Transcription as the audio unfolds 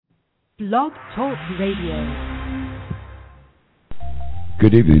Blog Talk Radio.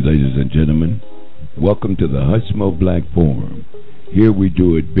 Good evening, ladies and gentlemen. Welcome to the Hushmo Black Forum. Here we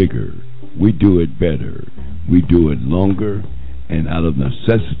do it bigger, we do it better, we do it longer, and out of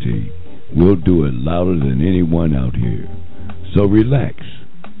necessity, we'll do it louder than anyone out here. So relax.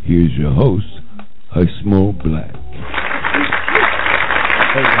 Here's your host, Hushmo Black.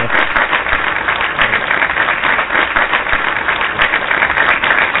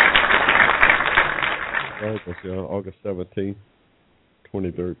 August 17th,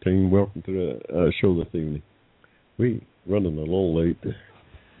 2013. Welcome to the show this evening. We running a little late.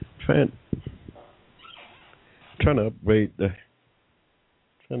 Trying to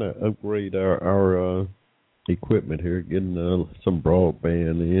upgrade our equipment here, getting some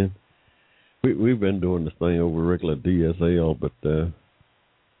broadband in. We've been doing this thing over regular DSL, but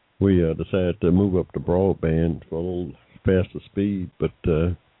we decided to move up to broadband for a little faster speed. But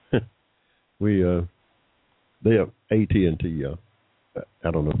they have AT&T.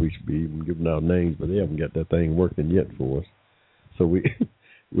 I don't know if we should be even giving out names, but they haven't got that thing working yet for us. So we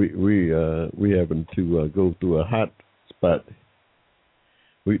having to go through a hot spot.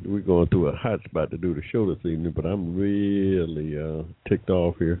 We're going through a hot spot to do the show this evening, but I'm really ticked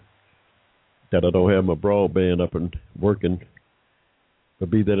off here that I don't have my broadband up and working.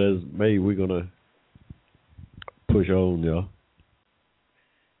 But be that as may, we're gonna push on, y'all.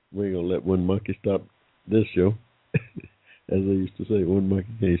 We ain't gonna let one monkey stop this show. As they used to say, one monkey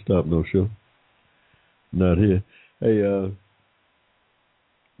can't stop no show. Not here. Hey,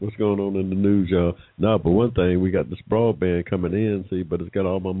 what's going on in the news, y'all? Now, but one thing, we got this broadband coming in, see, but it's got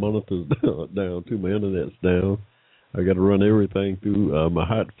all my monitors down too. My internet's down. I got to run everything through my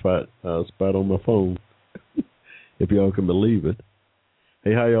hotspot spot on my phone, if y'all can believe it.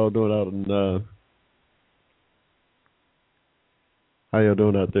 Hey, how y'all doing out in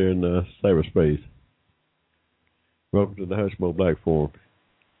there in cyberspace? Welcome to the Hushmo Black Forum.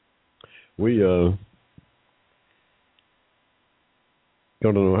 We don't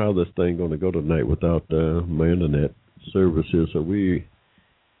know how this thing going to go tonight without my internet service here, so we're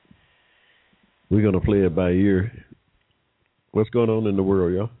going to play it by ear. What's going on in the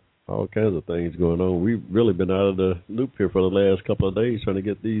world, y'all? All kinds of things going on. We've really been out of the loop here for the last couple of days trying to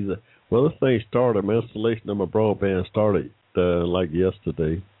get these. This thing started, my installation of my broadband started like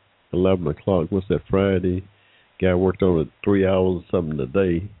yesterday, 11 o'clock. What's that, Friday? Guy worked on it 3 hours or something a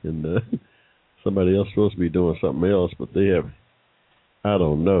day, and somebody else supposed to be doing something else, but they have, I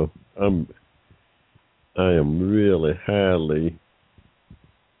don't know. I am really highly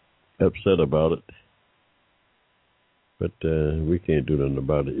upset about it, but we can't do nothing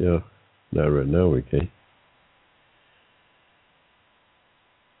about it, yeah. Not right now, we can't.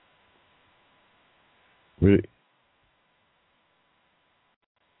 We've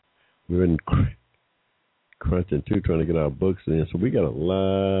been crunching too, trying to get our books in. So we got a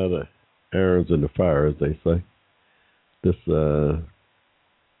lot of irons in the fire, as they say.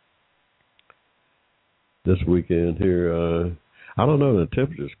 This weekend here, I don't know, the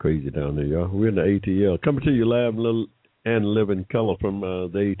temperature's crazy down there, y'all. We're in the ATL. Coming to you live and live in color from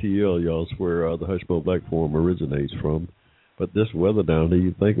the ATL, y'all. It's where the Hushmo Black Forum originates from. But this weather down there,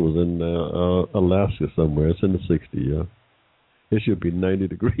 you'd think it was in Alaska somewhere. It's in the 60s, y'all. It should be 90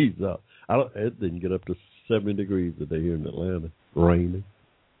 degrees out. It didn't get up to 70 degrees today here in Atlanta. Raining.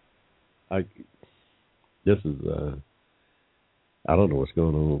 I don't know what's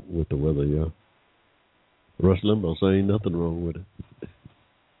going on with the weather, y'all. Rush Limbaugh saying nothing wrong with it.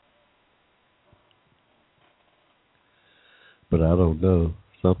 But I don't know.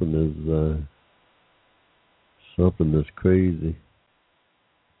 Something is crazy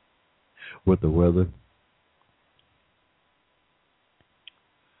with the weather.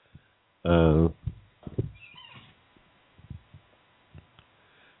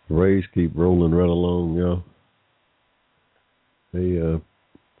 Rays keep rolling right along, y'all. They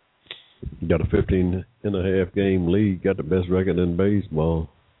got a 15.5 game lead. Got the best record in baseball.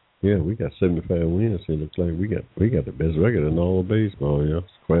 Yeah, we got 75 wins. It looks like we got the best record in all of baseball, y'all. As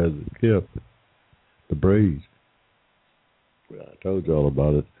far as it kept. The Braves. Well, I told you all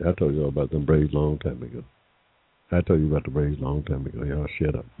about it. I told you all about them Braves a long time ago. I told you about the Braves a long time ago. Y'all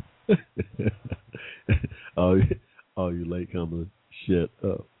shut up. all you latecomers, shut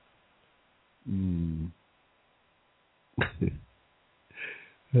up.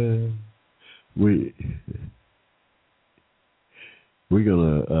 We're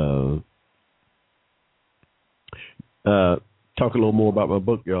gonna talk a little more about my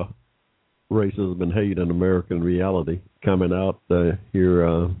book, y'all. Racism and Hate in American Reality, coming out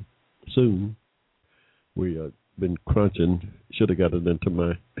here soon. We been crunching. Should have got it into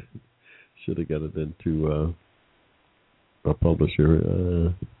my Should have got it into a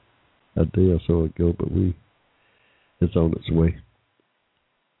publisher a day or so ago, but it's on its way.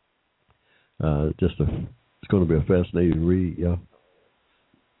 It's going to be a fascinating read, yeah.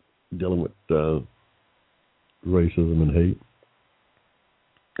 Dealing with racism and hate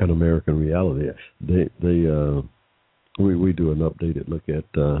and American reality. We do an updated look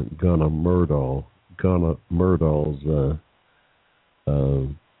at Gunnar Myrdal's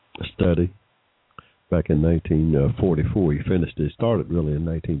study back in 1944. He finished it. He started really in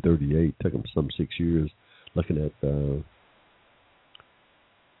 1938. Took him some 6 years looking at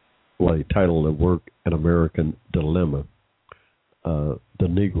what he titled the work, An American Dilemma, the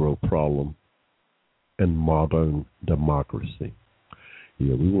Negro Problem and Modern Democracy.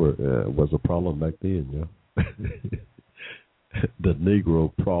 Yeah, we was a problem back then, yeah. The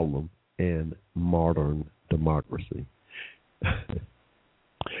Negro Problem and Modern Democracy.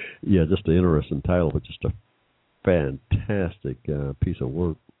 Yeah, just an interesting title, but just a fantastic piece of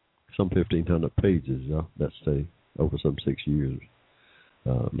work. Some 1,500 pages, that study over some 6 years,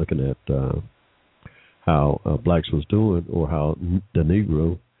 looking at how blacks was doing, or how the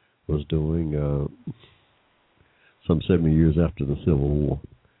Negro was doing some 70 years after the Civil War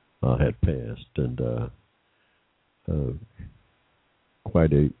had passed, and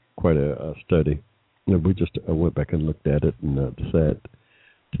quite a study. And we just went back and looked at it and decided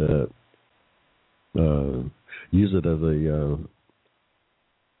to use it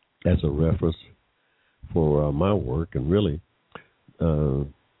as a reference for my work, and really,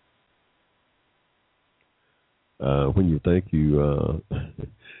 when you think you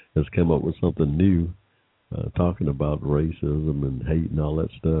has come up with something new, talking about racism and hate and all that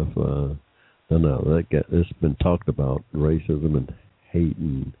stuff, it's been talked about, racism and hate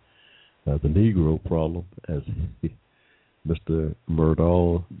and the Negro problem, as Mr.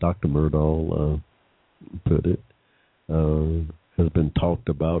 Myrdal, Dr. Myrdal put it, has been talked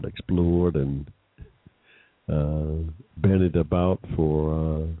about, explored, and bandied about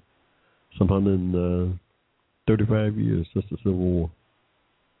for some 135 years since the Civil War.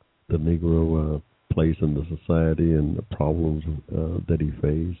 The Negro place in the society and the problems that he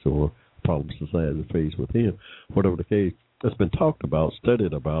faced, or problems society faced with him, whatever the case, it's been talked about,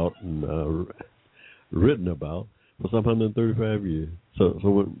 studied about, and written about for some 135 years. So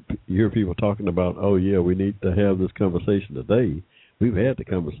when you hear people talking about, oh yeah, we need to have this conversation today, we've had the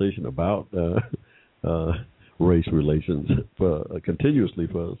conversation about race relations continuously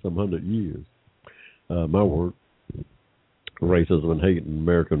for some 100 years. My work, Racism and Hate in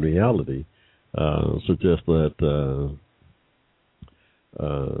American Reality, suggests that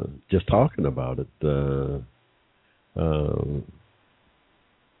just talking about it,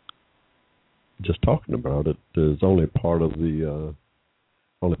 is only part of the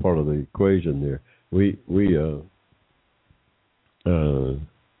equation. There, we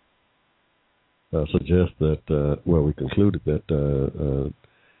suggest that we concluded that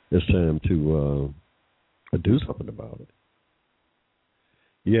it's time to do something about it.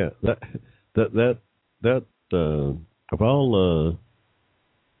 Yeah, that of all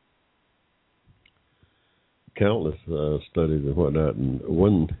countless studies and whatnot, and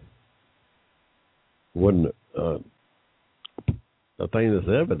one a thing that's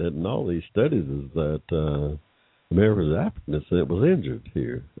evident in all these studies is that America's African descent was injured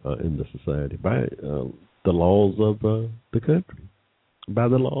here in the society by the laws of the country, by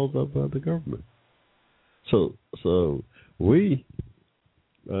the laws of the government. So we,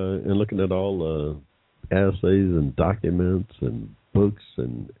 in looking at all essays and documents and books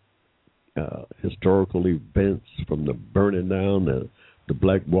and historical events, from the burning down the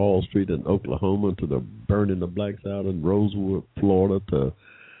Black Wall Street in Oklahoma, to the burning the blacks out in Rosewood, Florida, to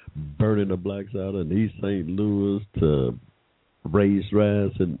burning the blacks out in East St. Louis, to race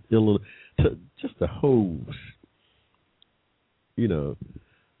riots in Illinois, to just the whole,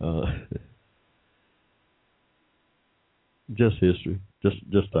 just history,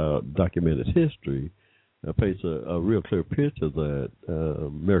 just documented history, paints a real clear picture that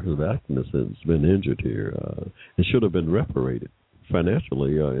Americans of African descent has been injured here. It should have been reparated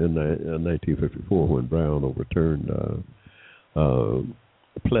financially in 1954 when Brown overturned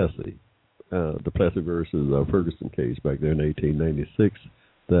Plessy, the Plessy versus Ferguson case back there in 1896,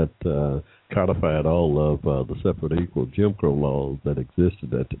 that codified all of the separate equal Jim Crow laws that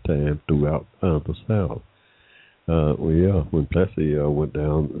existed at the time throughout the South. When Plessy went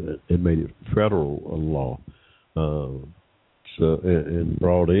down, it made it federal law. And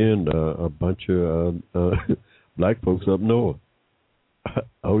brought in a bunch of black folks up north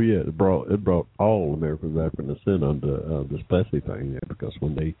Oh yeah, it brought all Americans African descent under this Plessy thing, yeah, because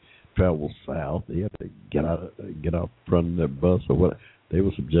when they traveled south, they had to get out front of that bus or what. They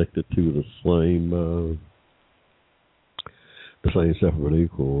were subjected to the same separate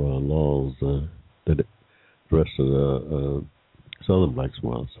equal laws that the rest of the Southern blacks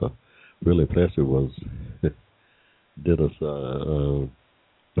was. So really, Plessy was did us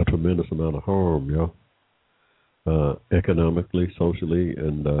a tremendous amount of harm, economically, socially,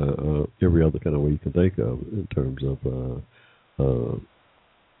 and every other kind of way you can think of in terms of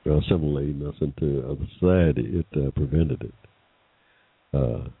assimilating us into the society. It prevented it,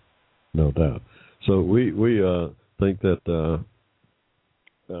 no doubt. So we think that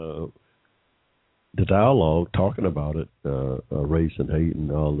the dialogue talking about it, race and hate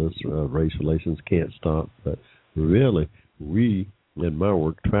and all this, race relations can't stop. But really, we in my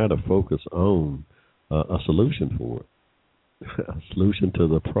work try to focus on a solution for it, a solution to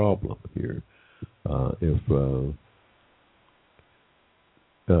the problem here. If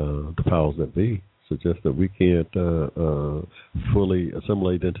the powers that be suggest that we can't fully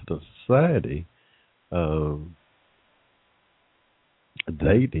assimilate into the society,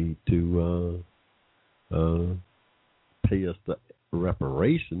 they need to pay us the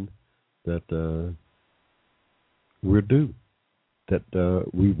reparation that we're due, that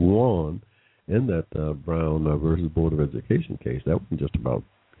we've won in that Brown versus Board of Education case. That wasn't just about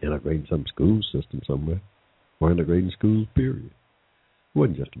integrating some school system somewhere or integrating schools, period. It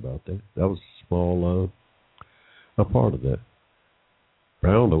wasn't just about that. That was a small a part of that.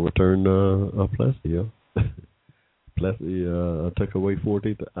 Brown overturned Plessy. Plessy took away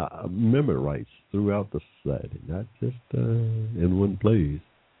 14th Amendment rights throughout the society, not just in one place.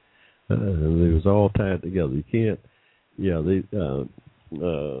 It was all tied together. You can't,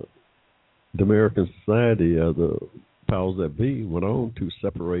 the American society, the powers that be, went on to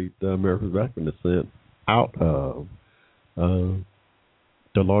separate Americans of African descent out of the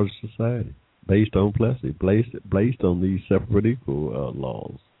larger society based on Plessy, based on these separate equal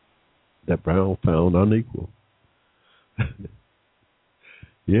laws that Brown found unequal.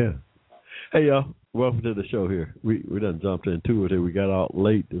 Yeah. Hey, y'all. Welcome to the show here. We done jumped into it here. We got out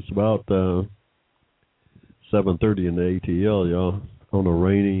late. It's about 7:30 in the ATL, y'all, on a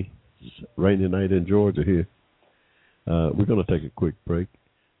rainy night in Georgia here. We're going to take a quick break.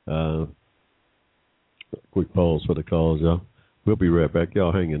 Quick pause for the calls, y'all. We'll be right back.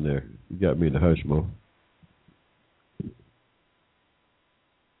 Y'all hang in there. You got me in the Hushmo.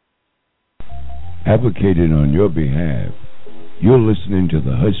 Advocating on your behalf, you're listening to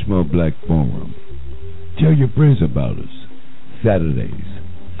the Hushmo Black Forum. Tell your friends about us. Saturdays,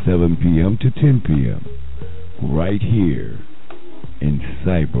 7 p.m. to 10 p.m. right here in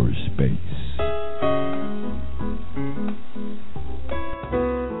cyberspace.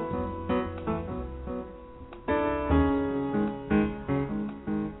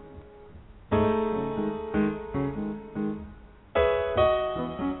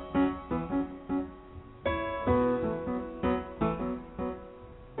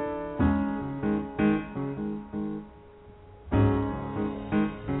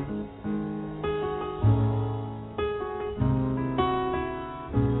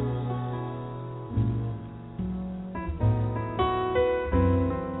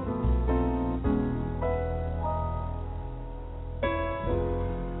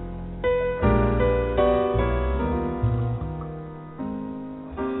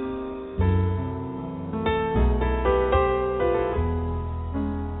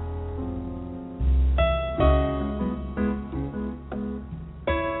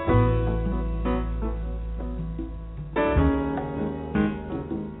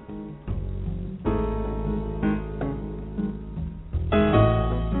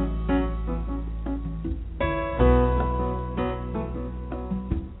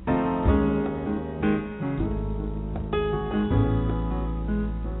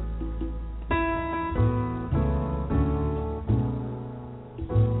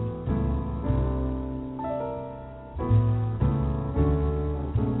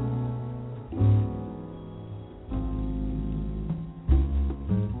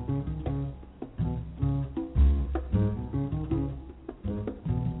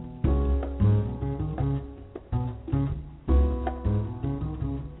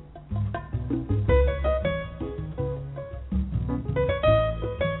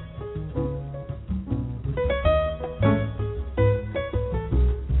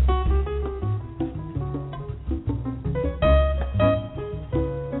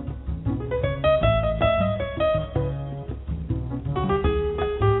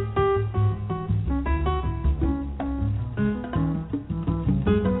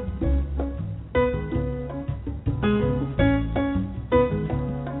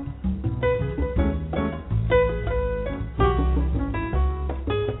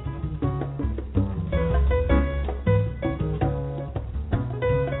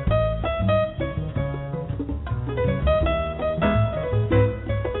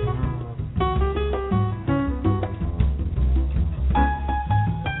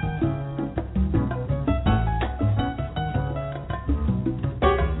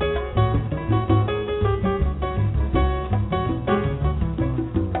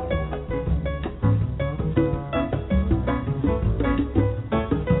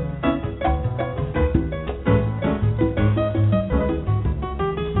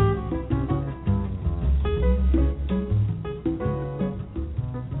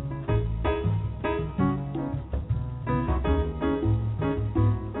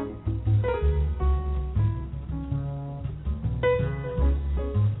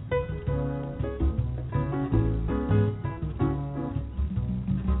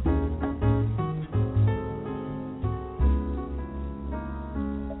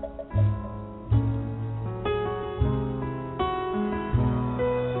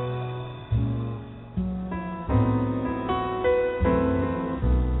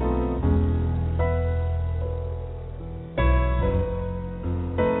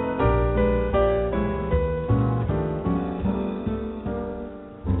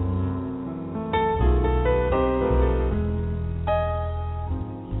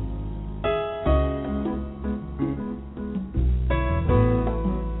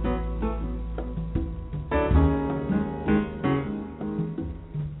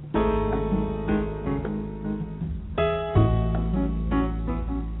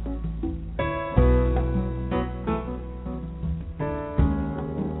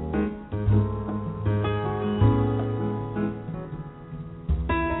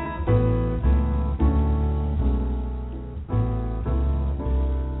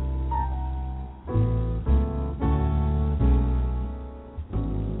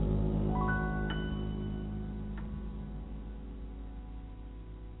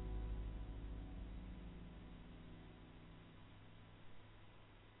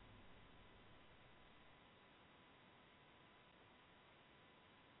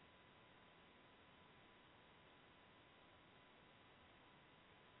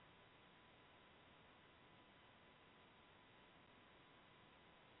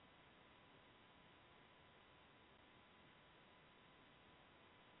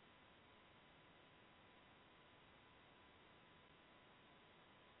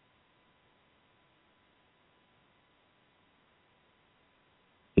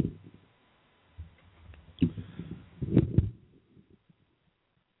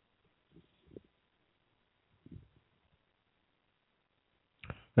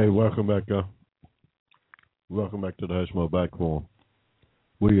 Hey, welcome back. Welcome back to the Hushmo Black Forum.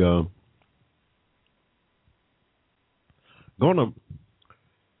 We gonna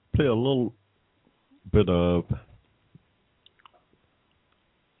play a little bit of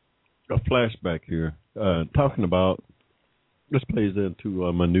a flashback here, talking about. This plays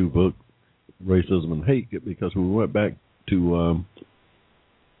into my new book, Racism and Hate, because we went back to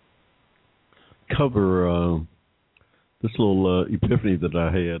cover this little epiphany that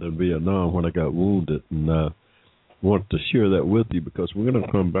I had in Vietnam when I got wounded, and wanted to share that with you because we're going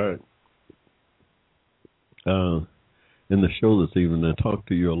to come back in the show this evening and talk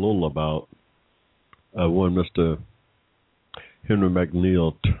to you a little about one Mr. Henry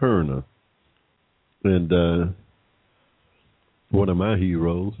McNeil Turner, and one of my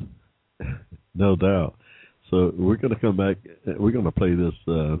heroes, no doubt. So we're going to come back. We're going to play this,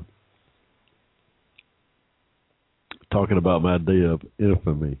 talking about my day of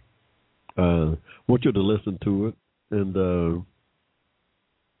infamy. I want you to listen to it, and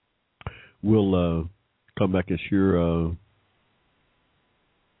we'll come back and share.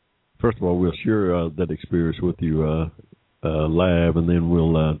 First of all, we'll share that experience with you live, and then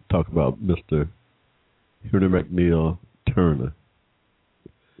we'll talk about Mr. Henry McNeil Turner.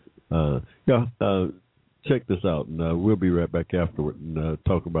 Check this out, and we'll be right back afterward and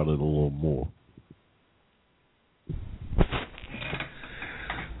talk about it a little more.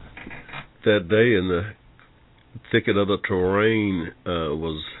 That day in the thicket of the terrain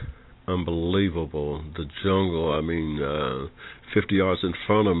was unbelievable. The jungle, 50 yards in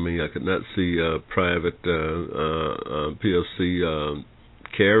front of me, I could not see Private POC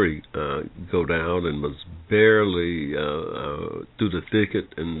Carey go down, and was barely through the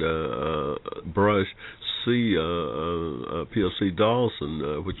thicket and brush see POC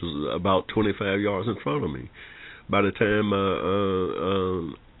Dawson, which was about 25 yards in front of me. By the time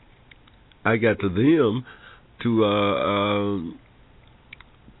I got to them, to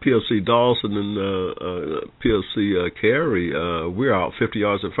POC Dawson and POC Carey, we're out 50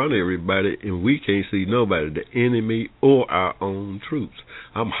 yards in front of everybody, and we can't see nobody, the enemy or our own troops.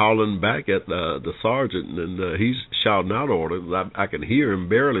 I'm hollering back at the sergeant, and he's shouting out orders. I can hear him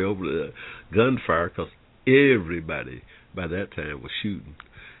barely over the gunfire because everybody by that time was shooting.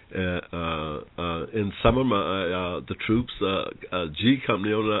 And some of the troops, G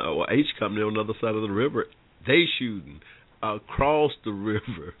Company or H Company on the other side of the river, they shooting across the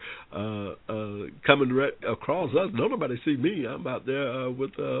river, coming right across us. Don't nobody see me. I'm out there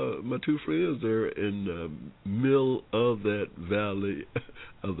with my two friends there in the middle of that valley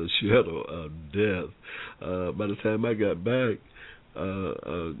of the shadow of death. By the time I got back,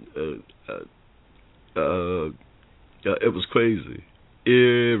 it was crazy.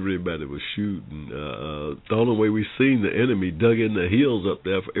 Everybody was shooting. The only way we seen the enemy dug in the hills up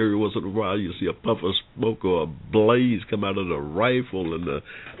there. For every once in a while, you see a puff of smoke or a blaze come out of the rifle and the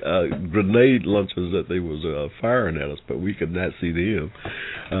grenade launchers that they was firing at us, but we could not see them.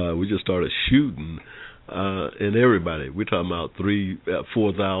 We just started shooting, and everybody. We're talking about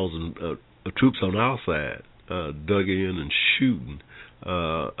 4,000 troops on our side dug in and shooting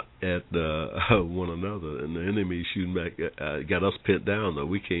at one another, and the enemy shooting back got us pinned down, though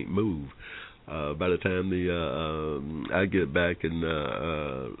we can't move. By the time I get back and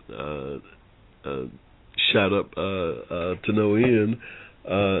shot up to no end,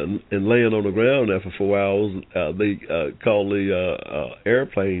 and laying on the ground there for 4 hours, they called the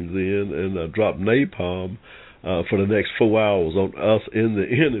airplanes in and dropped napalm for the next 4 hours on us and the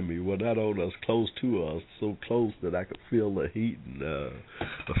enemy. Well, not on us, close to us, so close that I could feel the heat. And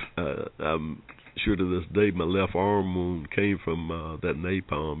I'm sure to this day my left arm wound came from that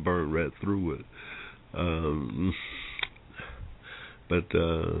napalm, burned right through it. But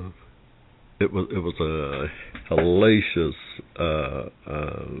it was a hellacious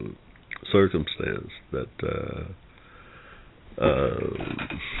circumstance that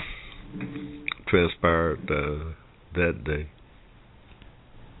transpired that day.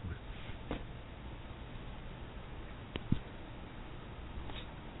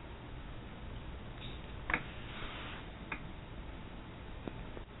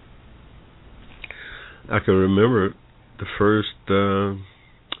 I can remember the first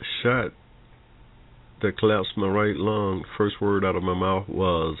shot that collapsed my right lung. First word out of my mouth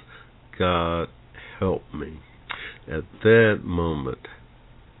was, "God help me." At that moment,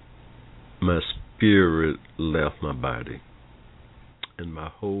 my spirit left my body, and my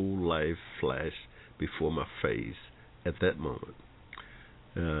whole life flashed before my face. At that moment,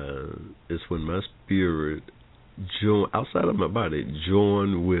 it's when my spirit joined, outside of my body,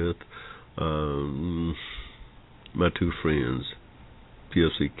 joined with my two friends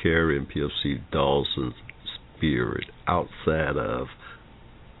PFC Carey and PFC Dawson's spirit outside of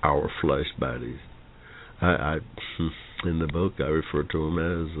our flesh bodies. I in the book I refer to them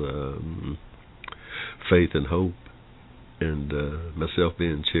as faith and hope, and myself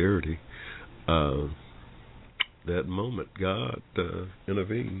being charity. That moment, God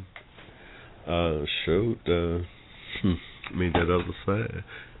intervened, showed me that other side.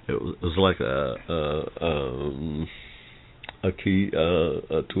 It was like a key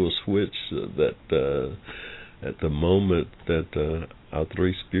to a switch that at the moment that our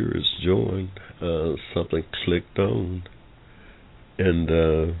three spirits joined, something clicked on, and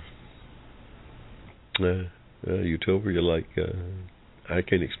utopia like I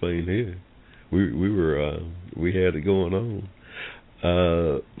can't explain here. We had it going on.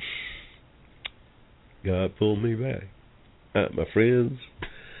 God pulled me back. My friends,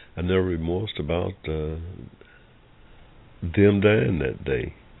 I never remorsed about them dying that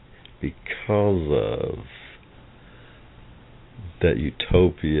day because of that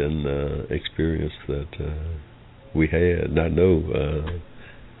utopian experience that we had. And I know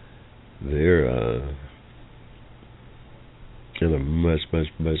they're in a much better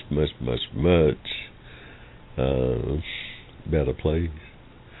place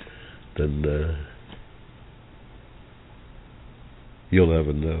than you'll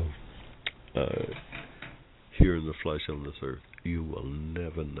ever know. Here in the flesh on this earth, you will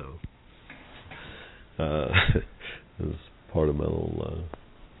never know. It's part of my little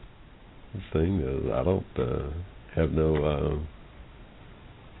thing is I don't have no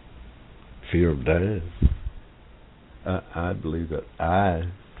fear of dying. I believe that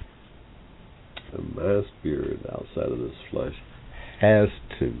my spirit outside of this flesh has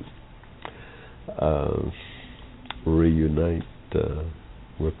to reunite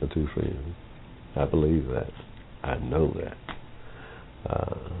with my two friends. I believe that. I know that.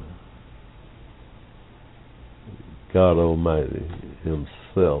 God Almighty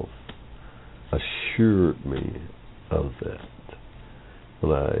Himself assured me of that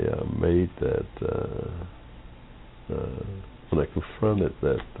when I made that. When I confronted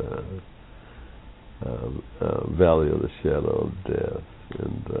that valley of the shadow of death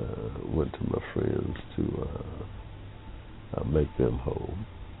and went to my friends to make them whole.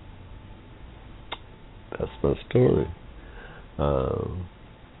 That's my story.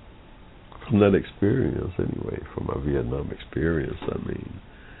 From that experience, anyway, from my Vietnam experience, I mean,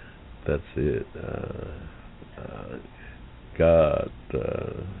 that's it. God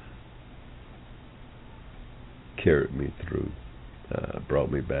carried me through,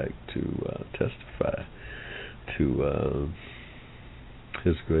 brought me back to testify to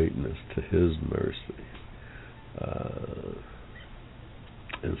His greatness, to His mercy,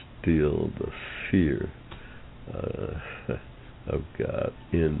 instilled the fear of God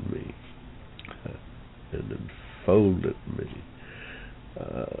in me, and enfolded me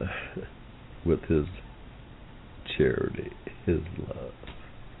with His charity, His love,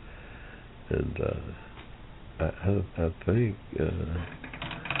 and I think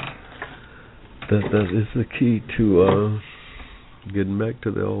that is the key to getting back to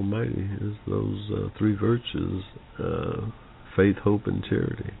the Almighty, is those three virtues, faith, hope, and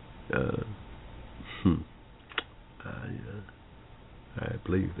charity. I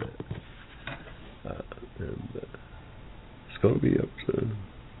believe that. And it's going to be up to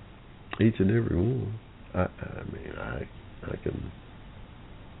each and every one. I mean, I can...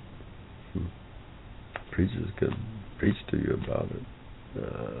 Preachers can preach to you about it.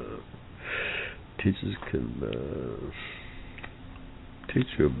 Teachers can teach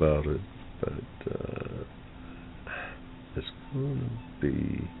you about it, but it's going to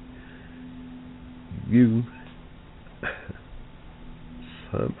be you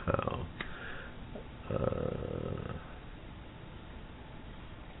somehow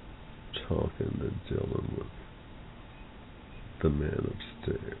talking and dealing with the man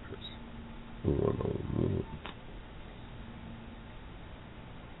upstairs. One-on-one.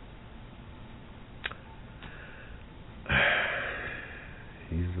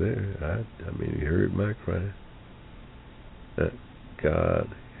 He's there. I mean, he heard my cry. God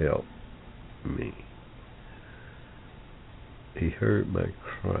help me. He heard my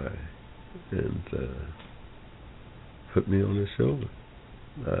cry and put me on His shoulder.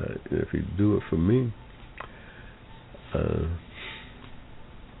 If He'd do it for me,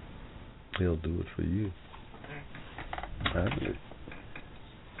 He'll do it for you. I believe.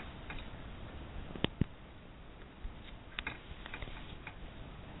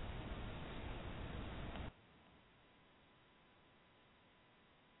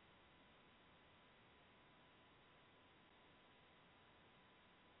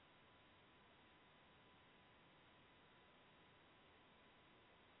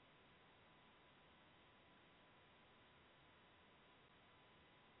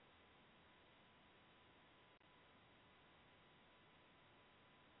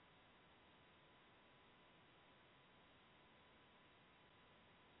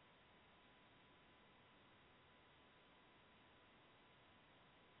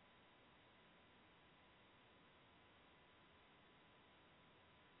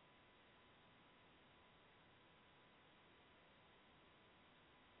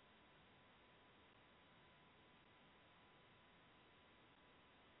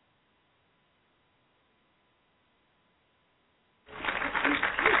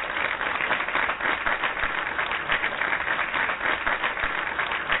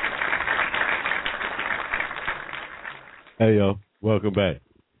 Hey, y'all. Welcome back.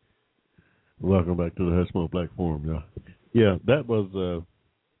 Welcome back to the Hushmo Black Forum, y'all. Yeah, that was a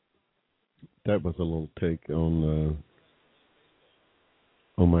little take on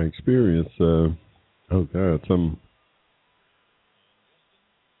my experience. Oh God, some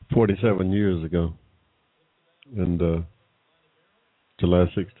 47 years ago, and July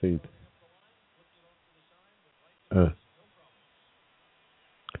 16th,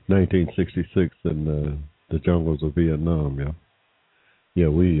 1966, in the jungles of Vietnam, y'all. Yeah,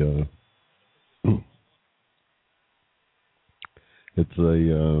 we it's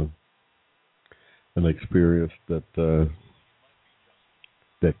a an experience that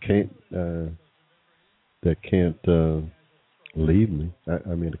can't leave me.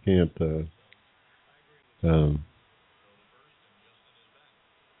 I mean, it can't. Um,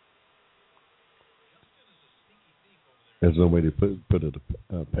 there's no way to put it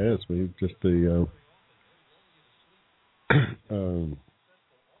past me. Just the um,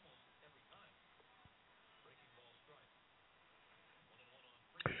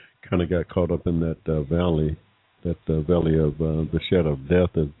 kind of got caught up in that valley of the shadow of death,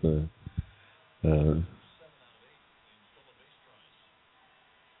 uh,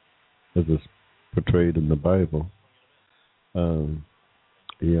 as it's portrayed in the Bible. Um,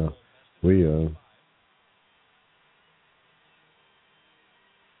 yeah, we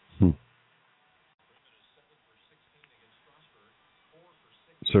hmm,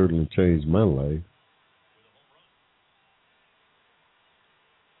 certainly changed my life.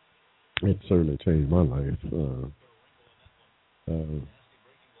 It certainly changed my life. Uh,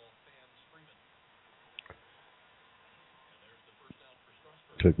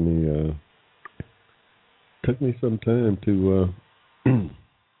 took me some time to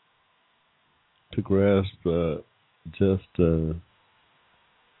grasp just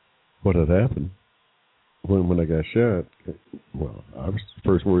what had happened when I got shot. Well, the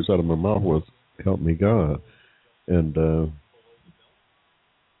first words out of my mouth was "Help me, God," and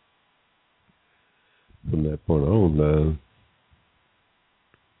from that point on,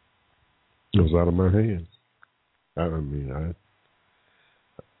 it was out of my hands. I mean,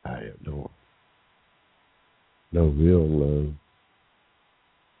 I had no real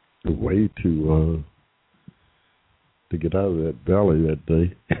way to get out of that valley that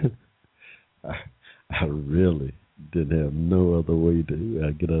day. I, I really didn't have no other way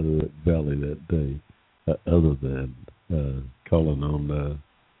to get out of that valley that day, other than calling on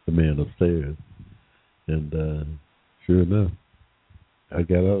the man upstairs. And sure enough, I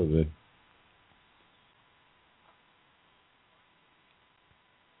got out of there.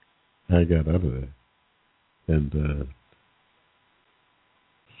 I got out of there, and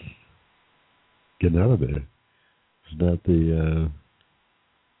getting out of there is not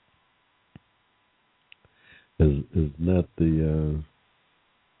is not the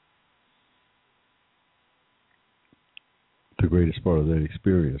greatest part of that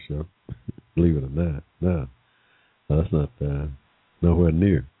experience, yo. Believe it or not, no, that's not nowhere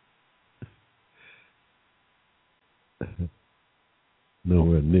near,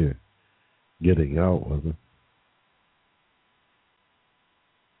 nowhere near getting out of it.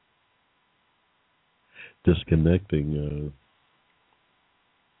 Disconnecting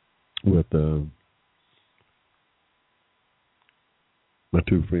with my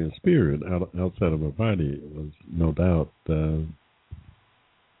two friends' spirit outside of my body was no doubt uh,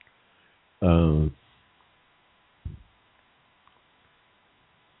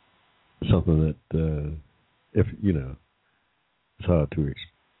 something that, if you know, it's hard to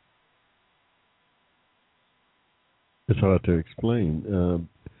explain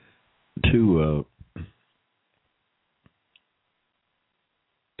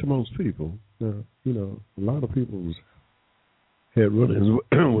to most people. A lot of people had run-ins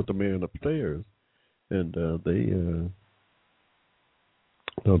with the man upstairs, and they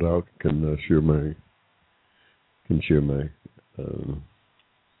no doubt can share my uh,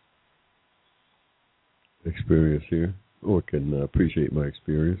 experience here, or can appreciate my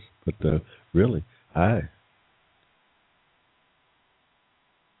experience. But really,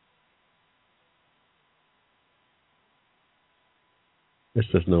 there's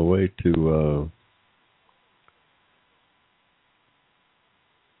just no way to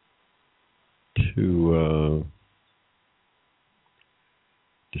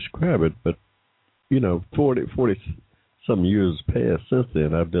describe it. But 40 some years passed since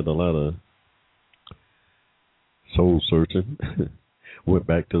then. I've done a lot of soul searching. Went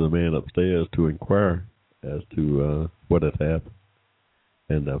back to the man upstairs to inquire as to what had happened,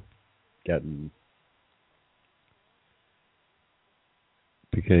 and I've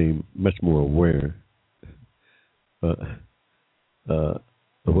became much more aware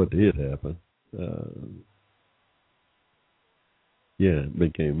what did happen.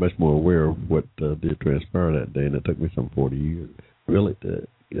 Became much more aware of what did transpire that day, and it took me some 40 years really to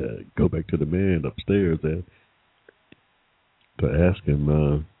go back to the man upstairs and to ask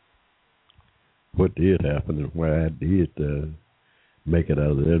him what did happen and why I did make it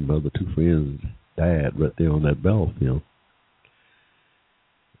out of there. My other two friends died right there on that battlefield.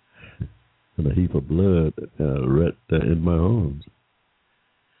 And a heap of blood right in my arms.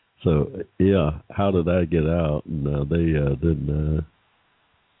 So, how did I get out? And they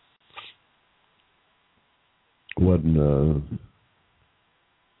wasn't,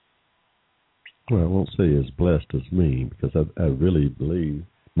 well, I won't say as blessed as me, because I really believe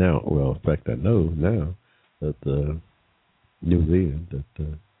now, well, in fact, I know now that, knew then that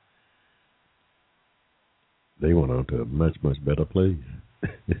they went on to a much, much better place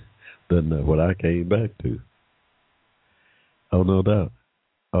than what I came back to. Oh, no doubt.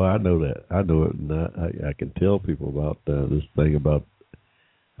 Oh, I know that. I know it, and I can tell people about this thing about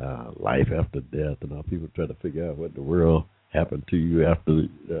life after death, and how people try to figure out what in the world happened to you after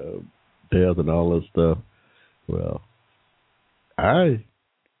death and all that stuff. Well, I,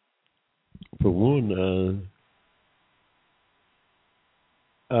 for one,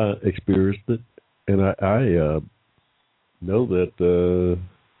 experienced it, and I know that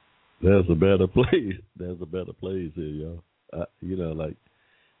there's a better place. There's a better place here, y'all. Like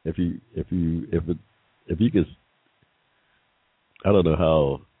if you could, I don't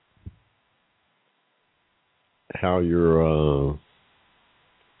know how your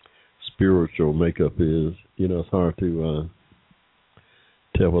spiritual makeup is. It's hard to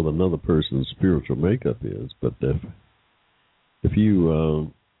tell what another person's spiritual makeup is. But if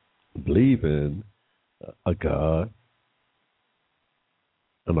you believe in a God,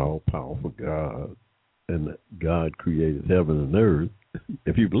 an all-powerful God, and that God created heaven and earth,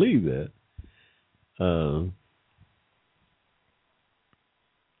 if you believe that,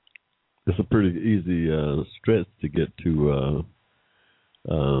 it's a pretty easy stretch to get to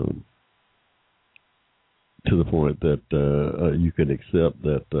the point that you can accept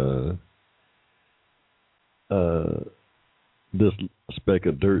that this speck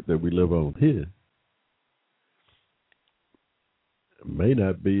of dirt that we live on here may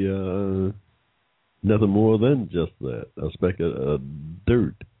not be nothing more than just that, a speck of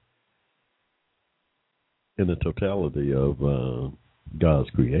dirt in the totality of God's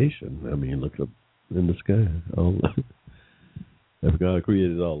creation. I mean, look up in the sky. If God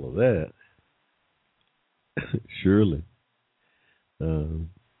created all of that, surely there's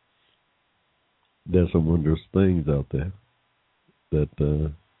some wondrous things out there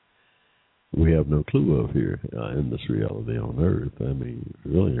that we have no clue of here in this reality on Earth. I mean,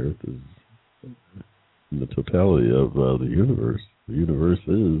 really, Earth is in the totality of the universe. The universe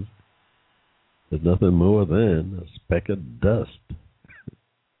is nothing more than a speck of dust.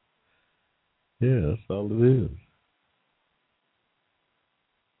 Yeah, that's all it is.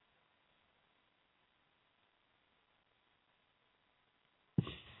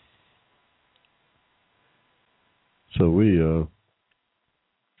 So we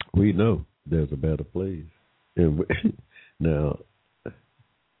know there's a better place, and now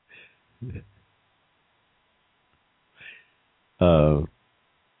but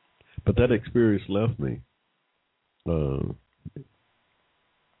that experience left me.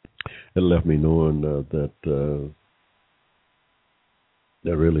 It left me knowing that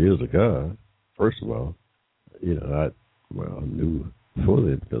there really is a God. First of all, I knew before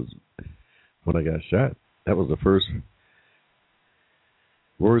then, because when I got shot, that was the first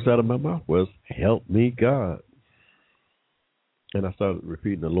words out of my mouth was, "Help me, God." And I started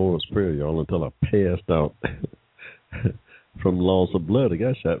repeating the Lord's Prayer, y'all, until I passed out from loss of blood. I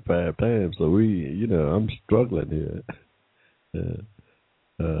got shot 5 times, so I'm struggling here,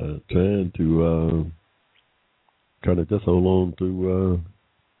 trying to just hold on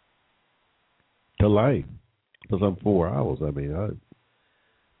to life for some 4 hours. I mean, I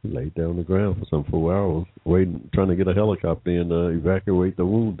laid down on the ground for some 4 hours, waiting, trying to get a helicopter in to evacuate the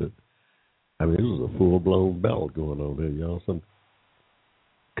wounded. I mean, it was a full-blown battle going on there, y'all. Some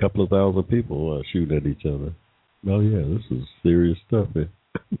couple of thousand people shooting at each other. Oh, yeah, this was serious stuff here.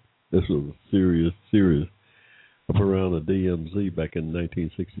 This was serious. Up around the DMZ back in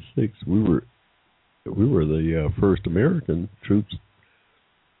 1966, we were the first American troops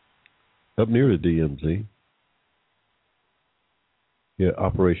up near the DMZ. Yeah,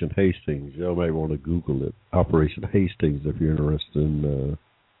 Operation Hastings. Y'all may want to Google it. Operation Hastings, if you're interested in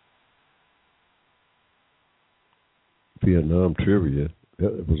Vietnam trivia.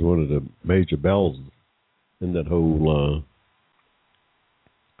 It was one of the major battles in that whole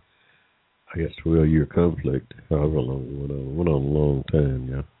I guess 12-year conflict. However long it went on. Went on a long time,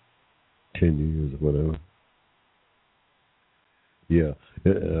 yeah. 10 years or whatever. Yeah.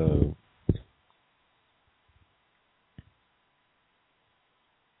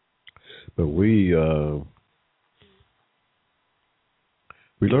 But we learned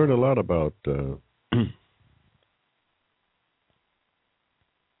a lot about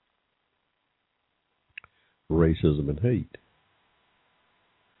racism and hate.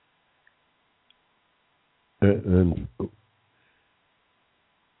 And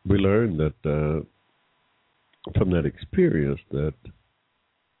we learned that from that experience that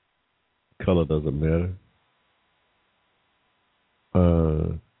color doesn't matter.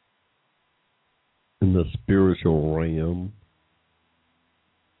 In the spiritual realm,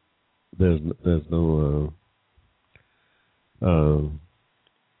 there's no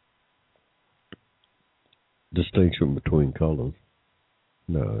distinction between colors,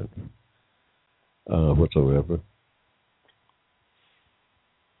 no, whatsoever.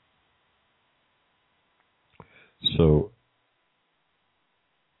 So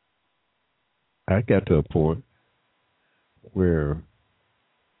I got to a point where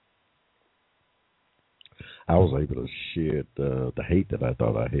I was able to shed the hate that I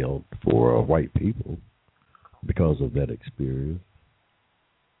thought I held for white people because of that experience.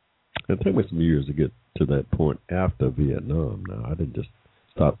 It took me some years to get to that point after Vietnam. Now, I didn't just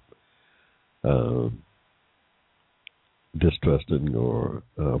stop distrusting or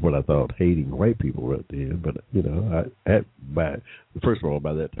what I thought hating white people right then. But, you know, first of all,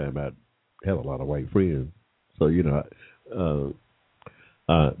 by that time, I had a lot of white friends. So, you know,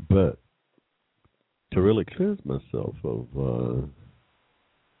 but to really cleanse myself of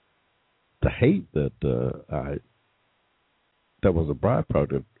the hate that that was a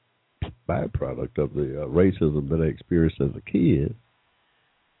byproduct of the racism that I experienced as a kid,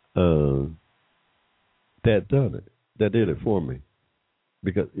 that done it. That did it for me.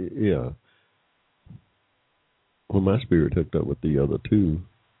 Because, yeah, when my spirit hooked up with the other two,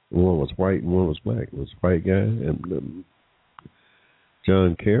 one was white and one was black. It was a white guy, and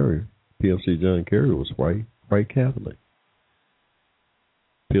John Kerry, PFC John Kerry was white Catholic.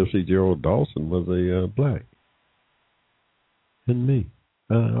 PFC Gerald Dawson was a black. And me.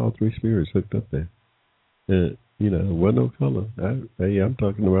 All three spirits hooked up there. And, you know, there wasn't no color. I'm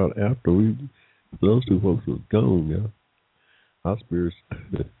talking about after those two folks was gone, yeah. Our spirits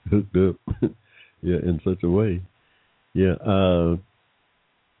hooked up, yeah, in such a way. Yeah,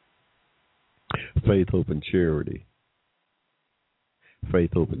 faith, hope, and charity.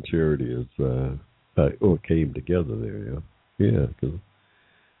 Faith, hope, and charity is, it came together there, yeah. Yeah, because,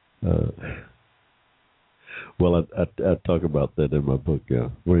 well, I talk about that in my book.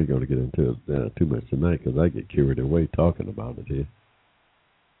 We ain't going to get into it too much tonight because I get carried away talking about it here.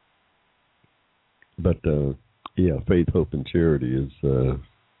 But, yeah, faith, hope, and charity is the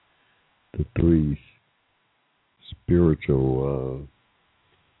three spiritual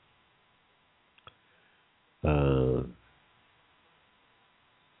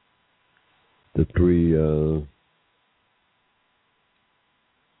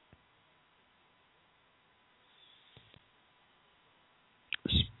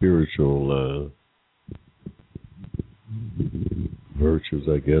spiritual virtues,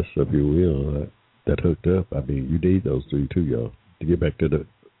 I guess, if you will, that hooked up. I mean, you need those three too, y'all, to get back to the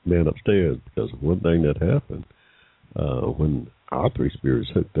man upstairs. Because one thing that happened when our three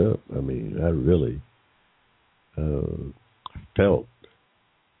spirits hooked up, I mean, I really felt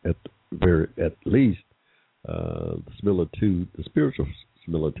at least the spiritual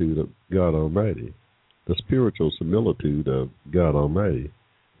similitude of God Almighty, the spiritual similitude of God Almighty,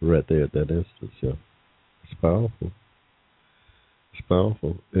 right there at that instance. Yeah, it's powerful. It's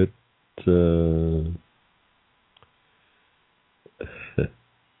powerful. It.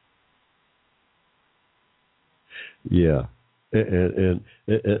 Yeah, and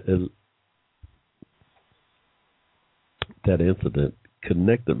that incident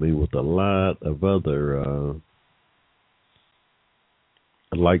connected me with a lot of other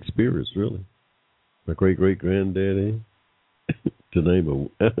like spirits. Really, my great granddaddy, to name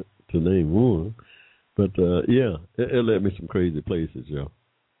one. But yeah, it led me some crazy places, y'all.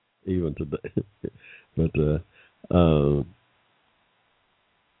 Even today. But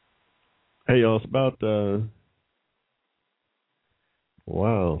hey, y'all, it's about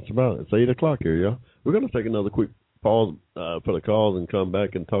it's 8:00 here, y'all. We're gonna take another quick pause for the calls and come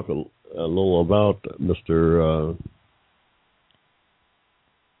back and talk a little about Mr.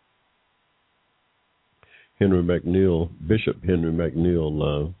 Bishop Henry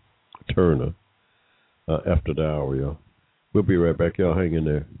McNeil Turner after the hour, y'all. We'll be right back, y'all. Hang in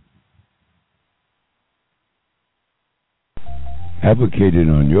there. advocating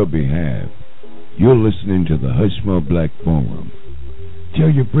on your behalf. You're listening to the Hushmo Black Forum. Tell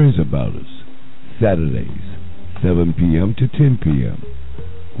your friends about us. Saturdays, 7 p.m. to 10 p.m.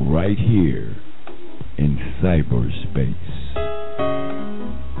 right here in cyberspace.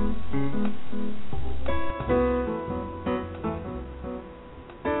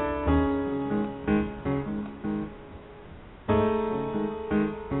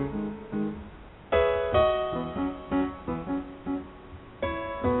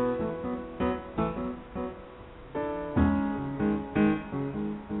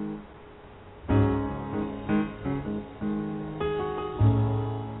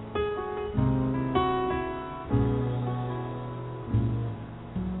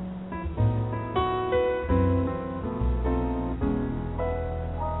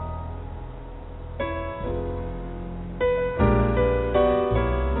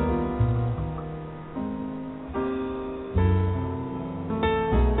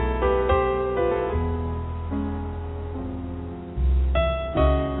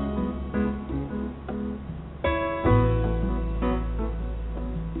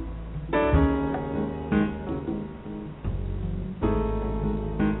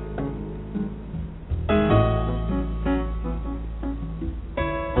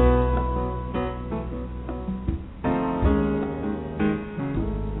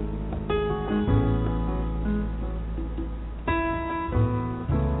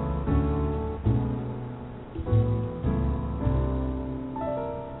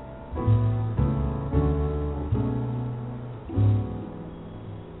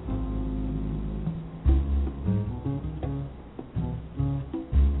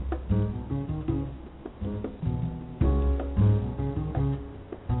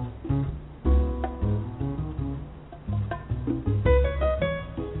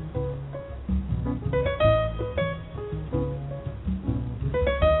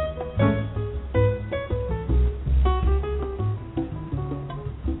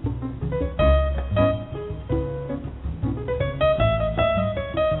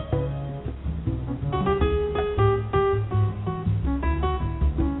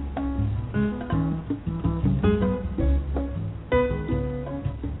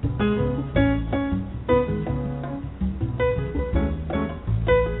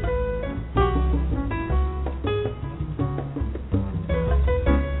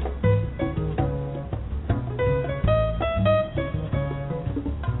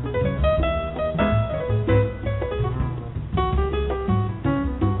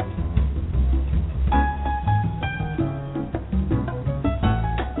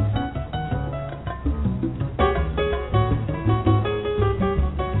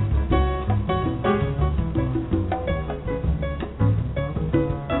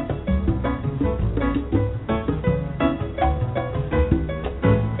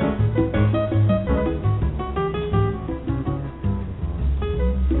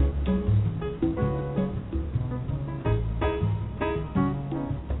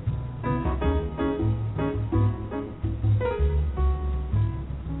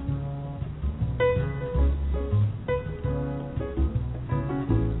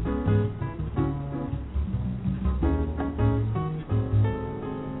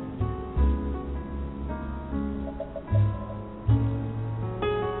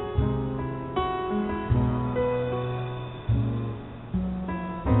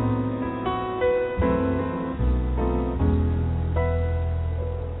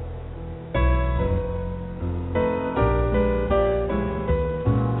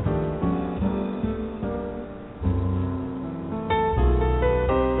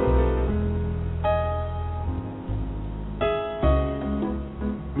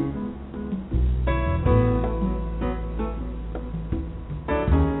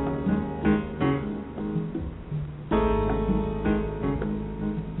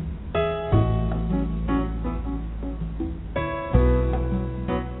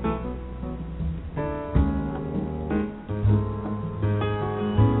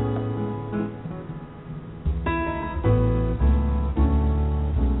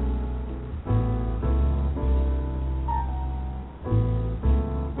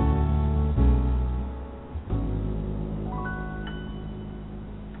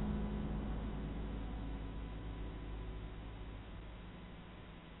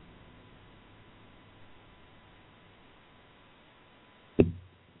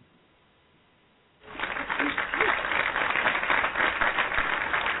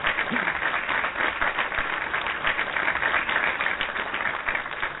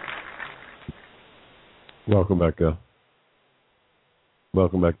 Welcome back,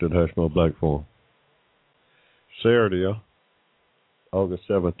 welcome back to the Hushmo Black Forum. Saturday, August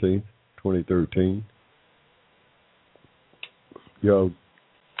 17th, 2013. Yo,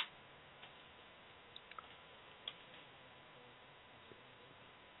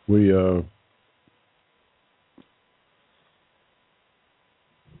 we I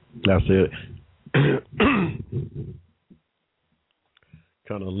said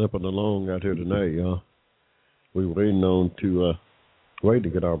kind of limping along out here tonight, y'all. We waiting on to waiting to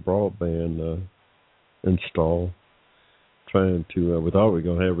get our broadband installed. Trying to we thought we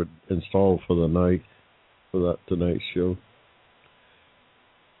were gonna have it installed for the night for that tonight's show.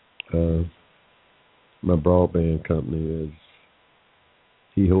 My broadband company is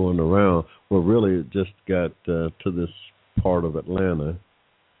hee-hawing around. Well, really, it just got to this part of Atlanta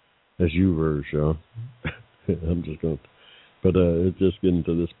as you were, y'all. I'm just going to... But it's just getting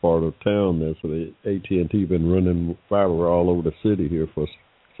to this part of town there. So the AT&T been running fiber all over the city here for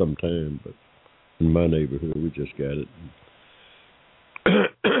some time. But in my neighborhood, we just got it.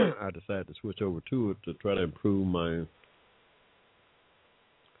 I decided to switch over to it to try to improve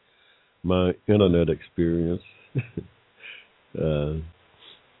my internet experience.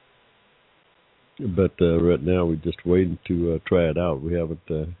 But right now we're just waiting to try it out. We haven't...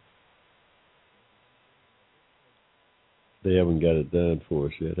 They haven't got it done for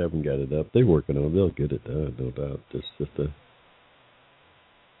us yet. Haven't got it up. They're working on it. They'll get it done, no doubt. Just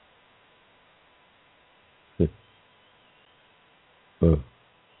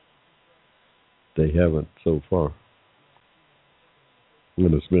they haven't so far.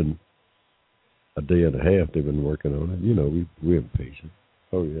 When it's been a day and a half, they've been working on it. You know, we're impatient.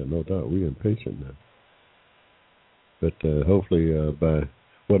 Oh yeah, no doubt, we're impatient now. But hopefully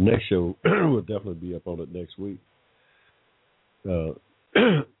next show we'll definitely be up on it next week. They'll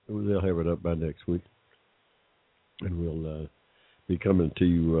have it up by next week, and we'll be coming to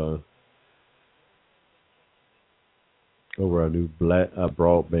you over our new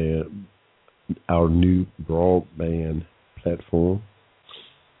broadband platform.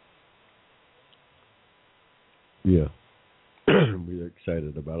 Yeah, we're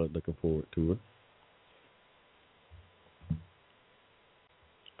excited about it. Looking forward to it.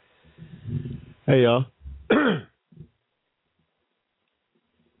 Hey y'all.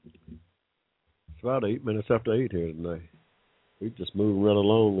 It's about 8 minutes after 8 here tonight. We just moving right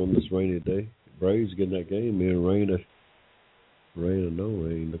along on this rainy day. Braves getting that game in, rain or no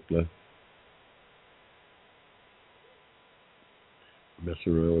rain. Look like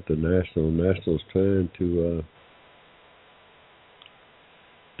messing around with the Nationals trying to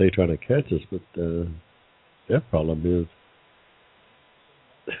they trying to catch us, but their problem is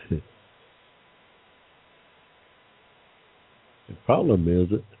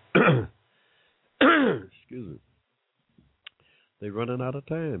that excuse me, they running out of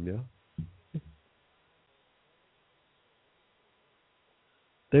time, y'all.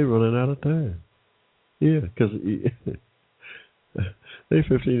 They running out of time. Yeah, because they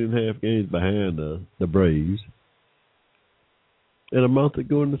 15.5 games behind the Braves, and a month to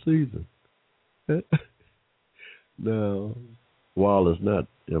go in the season. Now, while it's not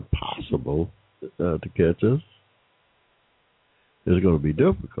impossible to catch us, it's going to be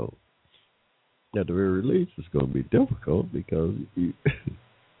difficult. At the very least, it's going to be difficult because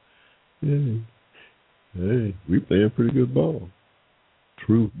hey, we playing pretty good ball.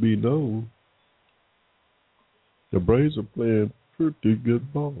 Truth be known, the Braves are playing pretty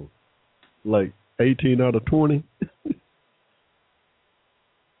good ball. Like 18 out of 20.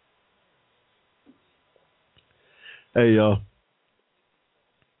 Hey, y'all.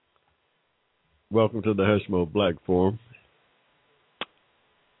 Welcome to the Hushmo Black Forum,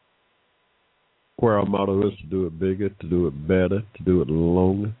 where our motto is to do it bigger, to do it better, to do it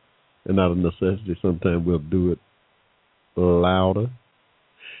longer, and not a necessity. Sometimes we'll do it louder.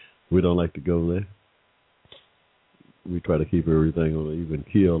 We don't like to go there. We try to keep everything on an even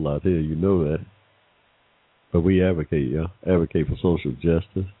keel out here, you know that. But we advocate for social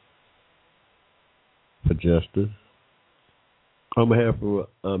justice, for justice, on behalf of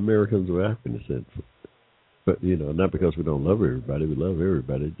Americans of African descent. But, you know, not because we don't love everybody. We love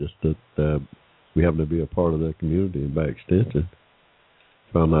everybody, just that we happen to be a part of that community, and by extension,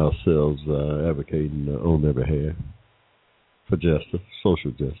 found ourselves advocating on their behalf for justice,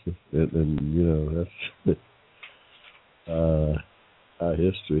 social justice. And you know, that's our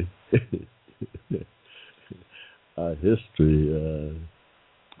history. Our history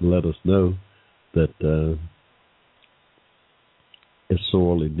let us know that it's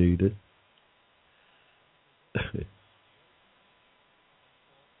sorely needed.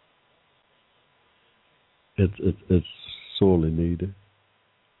 It's sorely needed.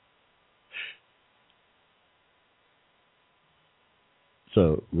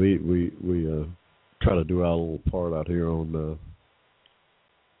 So we try to do our little part out here on the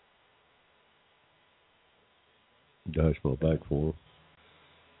Hushmo Black Forum.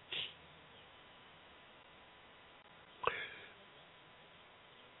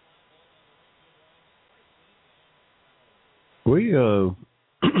 We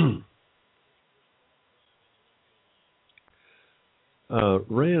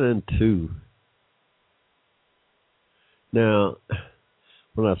ran into. Now,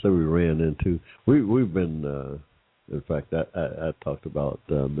 when I say we ran into, we've been. In fact, I talked about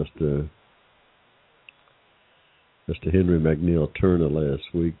Mr. Henry McNeil Turner last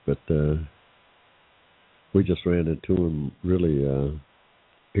week, but we just ran into him really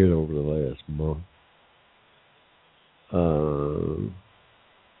here over the last month.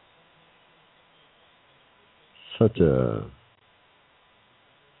 Such a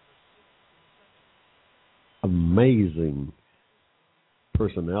amazing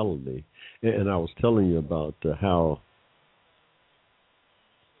personality, and I was telling you about how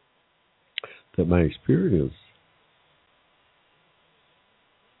that my experience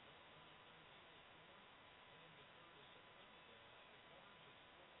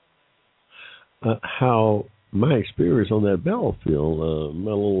how my experience on that battlefield,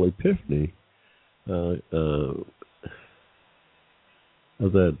 my little epiphany of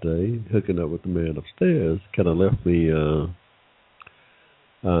that day, hooking up with the man upstairs, kind of left me in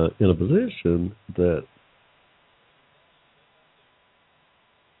a position that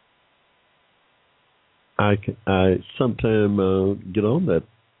I sometimes get on that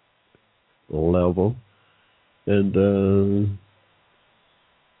level and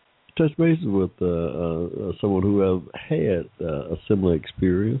touch bases with someone who have had a similar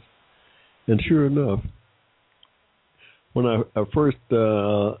experience. And sure enough, when I first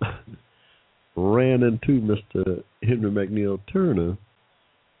ran into Mr. Henry McNeil Turner,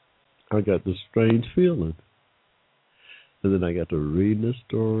 I got this strange feeling. And then I got to reading this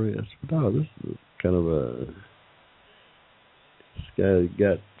story. I said, oh, this is kind of this guy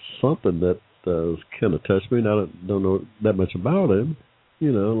got something that kind of touched me. And I don't know that much about him.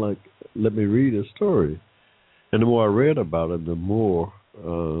 You know, like, let me read his story. And the more I read about him, the more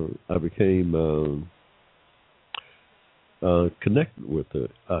I became connected with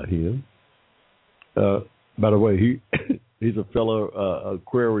him. By the way, he's a fellow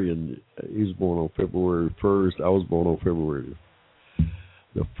Aquarian. He was born on February 1st. I was born on February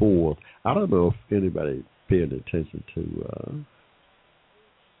the 4th. I don't know if anybody paying attention to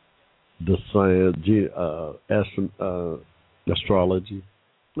the science, astrology.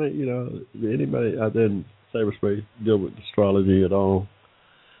 You know, anybody out there in cyberspace deal with astrology at all?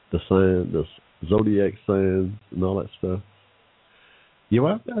 The sign, the zodiac signs, and all that stuff. Yeah,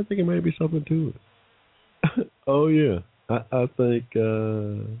 well, I think it may be something to it. Oh yeah, I think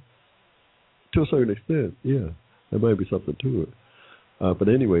to a certain extent, yeah, there might be something to it. But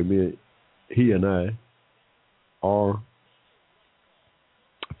anyway, he and I are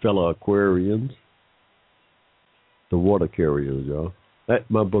fellow Aquarians, the water carriers, y'all.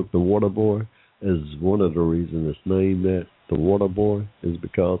 My book, The Water Boy, is one of the reasons it's named that. The Water Boy is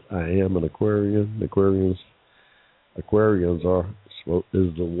because I am an Aquarian. Aquarians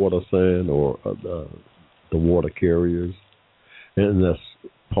is the water sign or the water carriers, and that's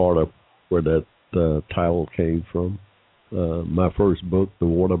part of where that title came from. My first book, The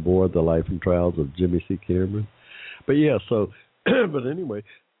Water Boy: The Life and Trials of Jimmy C. Cameron. But yeah, so but anyway,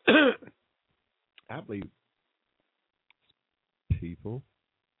 I believe people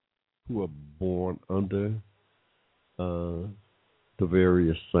who are born under the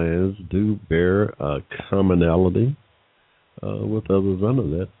various signs do bear a commonality with others under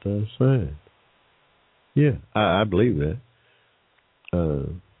that sign. Yeah, I believe that.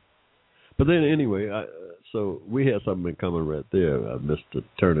 But then anyway, so we had something in common right there, Mr.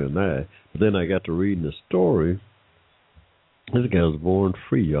 Turner and I. But then I got to reading the story. This guy was born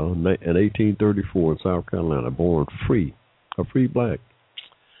free, y'all, in 1834 in South Carolina, born free, a free black,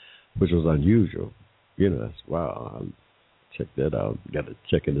 which was unusual. You know, that's, wow, I'll check that out. Got to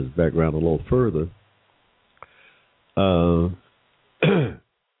check in his background a little further.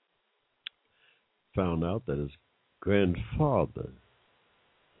 Found out that his grandfather,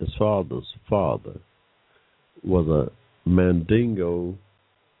 his father's father, was a Mandingo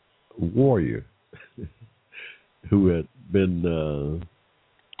warrior who had been,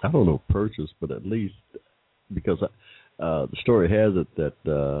 I don't know, purchased, but at least because the story has it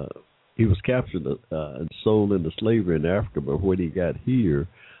that he was captured and sold into slavery in Africa, but when he got here,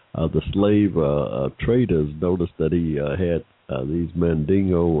 the slave traders noticed that he had these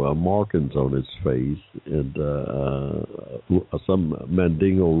Mandingo markings on his face, and some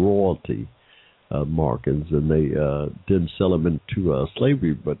Mandingo royalty markings, and they didn't sell him into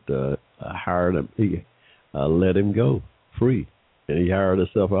slavery, but hired him. He let him go free, and he hired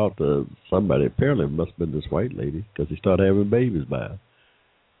himself out to somebody. Apparently, it must have been this white lady, because he started having babies by her.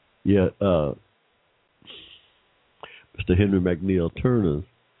 Yeah, Mr. Henry McNeil Turner's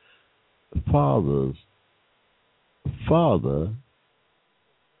father's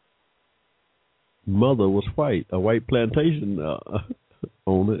mother was white, a white plantation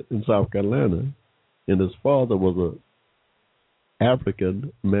owner in South Carolina, and his father was a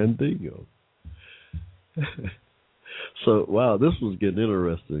African Mandingo. So, wow, this was getting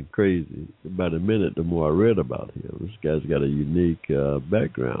interesting and crazy. About a minute, the more I read about him. This guy's got a unique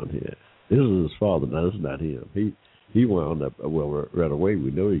background here. This is his father. Now, this is not him. He wound up, well, right away,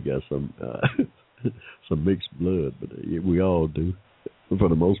 we know he got some some mixed blood, but we all do, for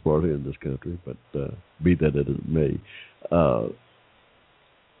the most part, here in this country. But be that as it may.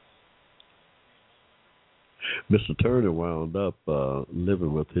 Mr. Turner wound up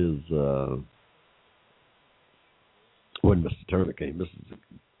living with his... when Mr. Turner came, this is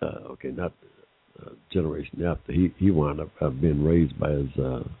not generation after. He wound up being raised by his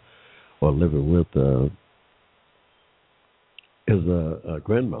or living with his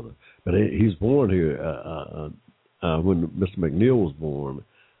grandmother. But he was born here when Mr. McNeil was born.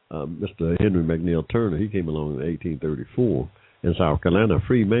 Mr. Henry McNeil Turner, he came along in 1834 in South Carolina, a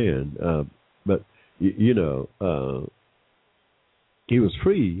free man. But he was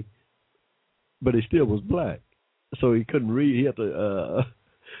free, but he still was black. So he couldn't read. He had to,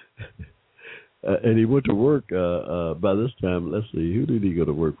 and he went to work. By this time, let's see, who did he go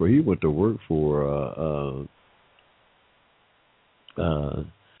to work for? He went to work for.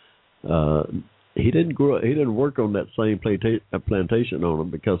 He didn't grow. He didn't work on that same plantation on him,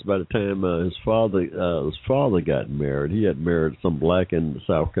 because by the time his father got married, he had married some black in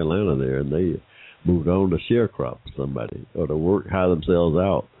South Carolina there, and they moved on to sharecrop for somebody, or to hire themselves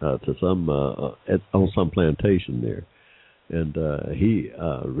out to some on some plantation there. And he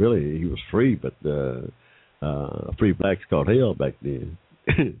was free, but free blacks caught hell back then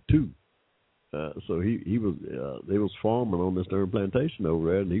too. So he was they was farming on this darn plantation over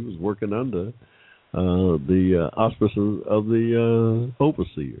there, and he was working under the auspices of the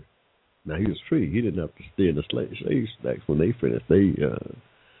overseer. Now he was free; he didn't have to stay in the slave stacks. When they finished, they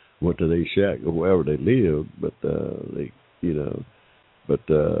went to their shack or wherever they lived, but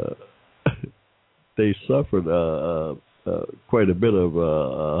they suffered quite a bit of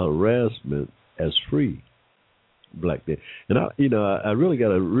harassment as free black men. And I really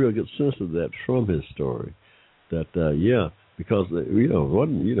got a real good sense of that from his story. That because it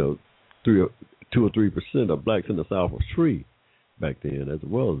wasn't 2 or 3% of blacks in the South was free back then, as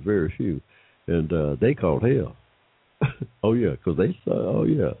well as very few, and they called hell. Oh yeah, because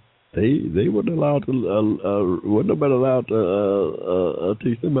they weren't allowed to wasn't nobody allowed to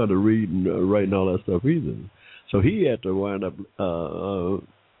teach them how to read and write and all that stuff either. So he had to wind up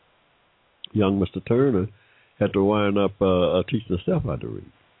young Mr. Turner had to wind up teaching himself how to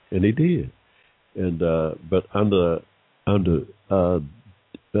read, and he did. And but under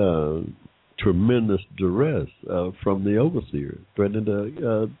tremendous duress from the overseer, threatening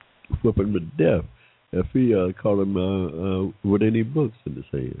to whip him to death if he caught him with any books in his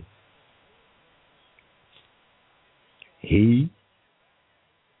hand. He,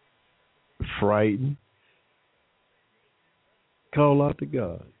 frightened, called out to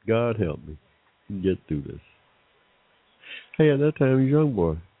God. God, help me get through this. Hey, at that time, he was a young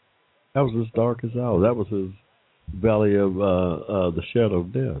boy. That was his darkest hour. That was his valley of the shadow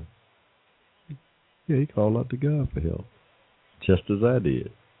of death. Yeah, he called out to God for help, just as I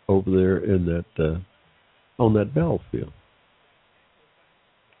did over there in that on that battlefield.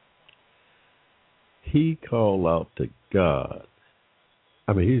 He called out to God.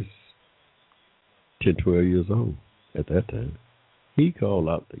 I mean, he's 10, 12 years old at that time. He called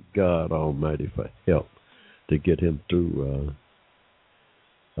out to God Almighty for help to get him through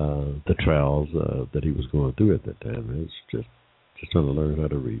the trials that he was going through at that time. It was just trying to learn how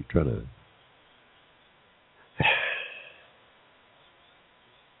to read, trying to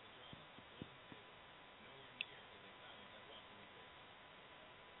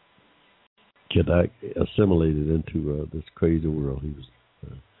get assimilated into this crazy world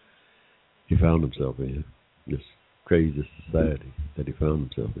he found himself in, this crazy society that he found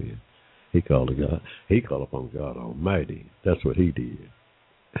himself in. He called to God. He called upon God Almighty. That's what he did.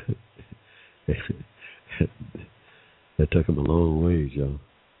 It took him a long ways, y'all.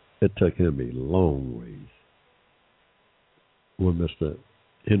 It took him a long ways. when Mr.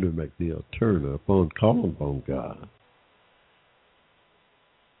 Henry McNeil Turner, upon calling upon God,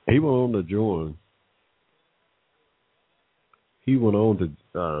 he went on to join. He went on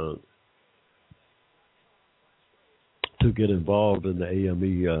to get involved in the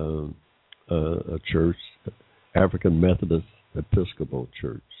AME church, African Methodist Episcopal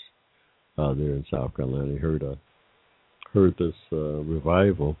Church, there in South Carolina. He heard this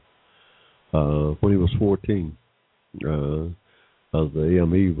revival when he was 14. The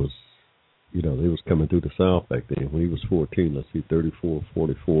AME was, they was coming through the South back then. When he was 14, let's see, 34,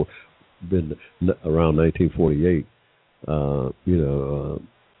 44, been around 1948.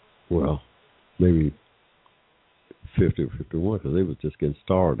 Well, maybe 50 or 51, because they was just getting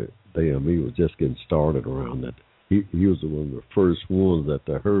started. The AME was just getting started around that. He was one of the first ones that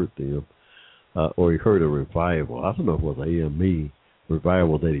heard them, or he heard a revival. I don't know if it was AME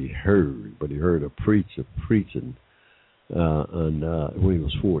revival that he heard, but he heard a preacher preaching, and when he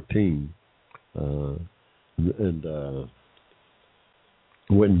was 14, and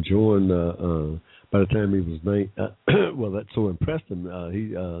went and joined. By the time he was 9, well, that so impressed him.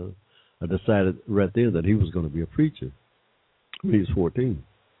 He decided right there that he was going to be a preacher when he was 14.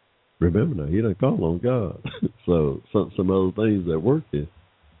 Remember now, he didn't call on God. So some other things that worked there,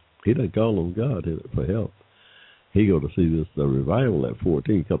 he didn't call on God for help. He go to see this revival at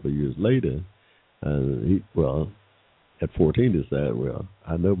 14. A couple of years later, and at 14 decided,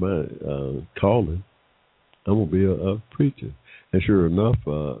 I know my calling. I'm gonna be a preacher. And sure enough,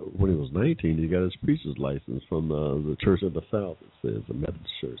 when he was 19, he got his preacher's license from the Church of the South. It says the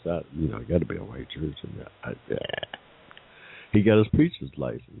Methodist Church. That got to be a white church. And he got his preacher's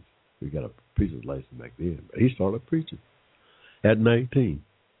license. He got a preacher's license back then. But he started preaching at 19.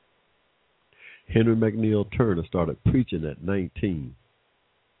 Henry McNeil Turner started preaching at 19.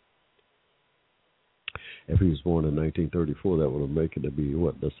 If he was born in 1934, that would have made it to be,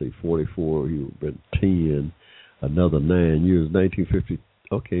 let's say 44. He would have been 10, another 9 years, 1950.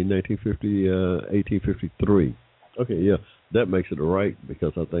 Okay, 1853. Okay, yeah, that makes it right,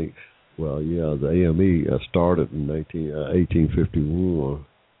 because I think, the AME started in 1851. Is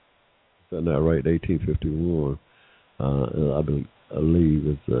that not right? 1851. I believe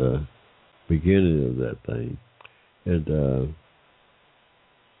it's the beginning of that thing.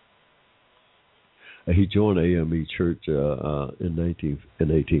 And he joined AME Church in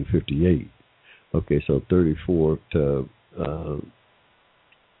 1858. Okay, so 34 to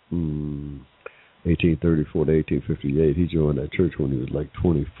 1834 to 1858. He joined that church when he was like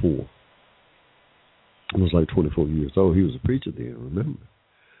 24. He was like 24 years old. He was a preacher then, remember?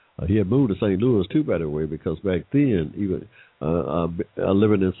 He had moved to St. Louis, too, by the way, because back then, even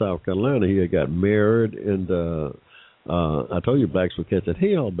living in South Carolina, he had got married, and I told you blacks were catching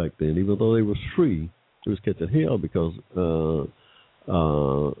hell back then. Even though they was free, they was catching hell because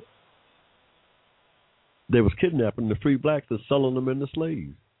they was kidnapping the free blacks and selling them into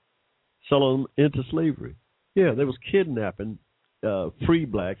slavery. Yeah, they was kidnapping free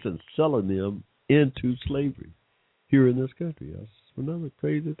blacks and selling them into slavery here in this country. That's another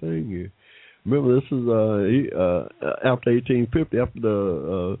crazy thing here. Remember, this is after 1850, after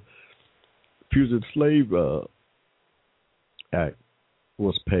the Fugitive Slave Act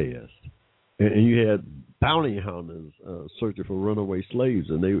was passed, and you had bounty hunters searching for runaway slaves,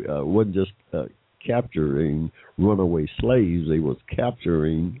 and they wasn't just capturing runaway slaves; they was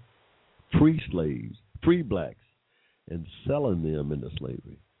capturing free slaves, free blacks, and selling them into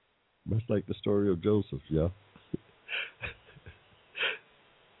slavery. Much like the story of Joseph, y'all.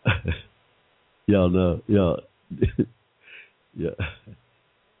 Y'all know, yeah.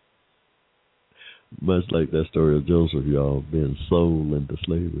 Much like that story of Joseph, y'all, being sold into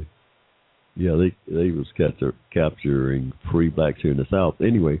slavery. Yeah, they was capturing free blacks here in the South.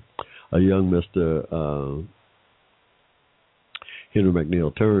 Anyway, a young Mr. Henry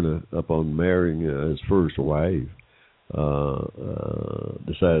McNeil Turner, upon marrying his first wife,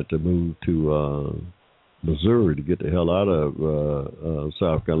 decided to move to Missouri to get the hell out of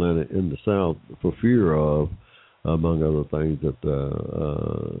South Carolina in the South for fear of, among other things, that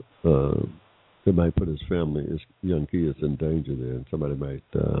it might put his family, his young kids, in danger there, and somebody might,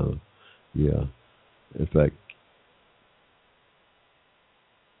 in fact,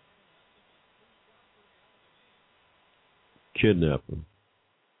 kidnap him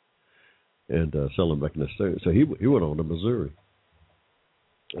and sell him back in the state. So he went on to Missouri.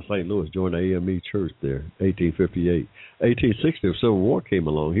 St. Louis, joined the AME Church there, 1858. 1860, the Civil War came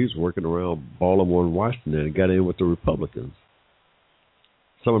along. He was working around Baltimore and Washington and got in with the Republicans.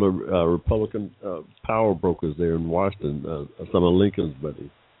 Some of the Republican power brokers there in Washington, some of Lincoln's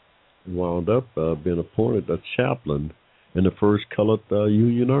buddies, wound up being appointed a chaplain in the first colored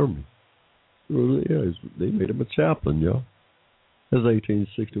Union Army. Well, yeah, they made him a chaplain, y'all. That was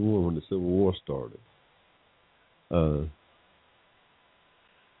 1861 when the Civil War started.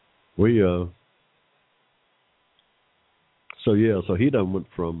 So he done went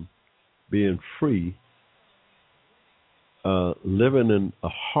from being free, living in a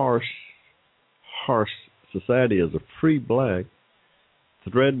harsh society as a free black,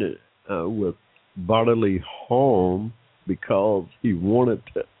 threatened with bodily harm because he wanted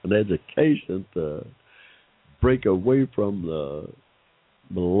an education to break away from the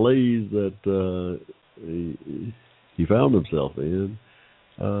malaise that he found himself in.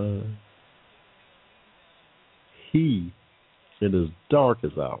 He, in his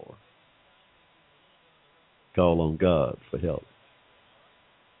darkest hour, called on God for help.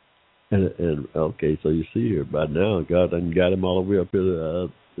 And okay, so you see here, by now, God done got him all the way up here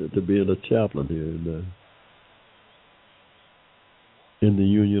to being a chaplain here in the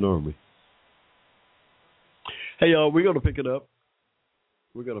Union Army. Hey, y'all, we're going to pick it up.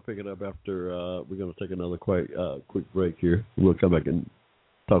 We're going to pick it up after we're going to take another quick break here. We'll come back and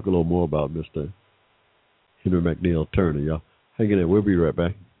talk a little more about Mr. Henry McNeil Turner, y'all. Hang in there. We'll be right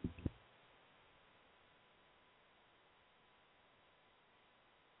back.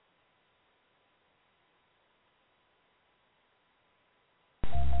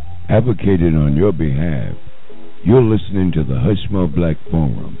 Advocated on your behalf, you're listening to the Hushmo Black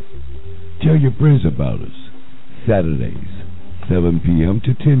Forum. Tell your friends about us. Saturdays, 7 p.m.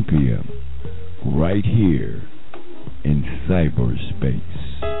 to 10 p.m. right here in cyberspace.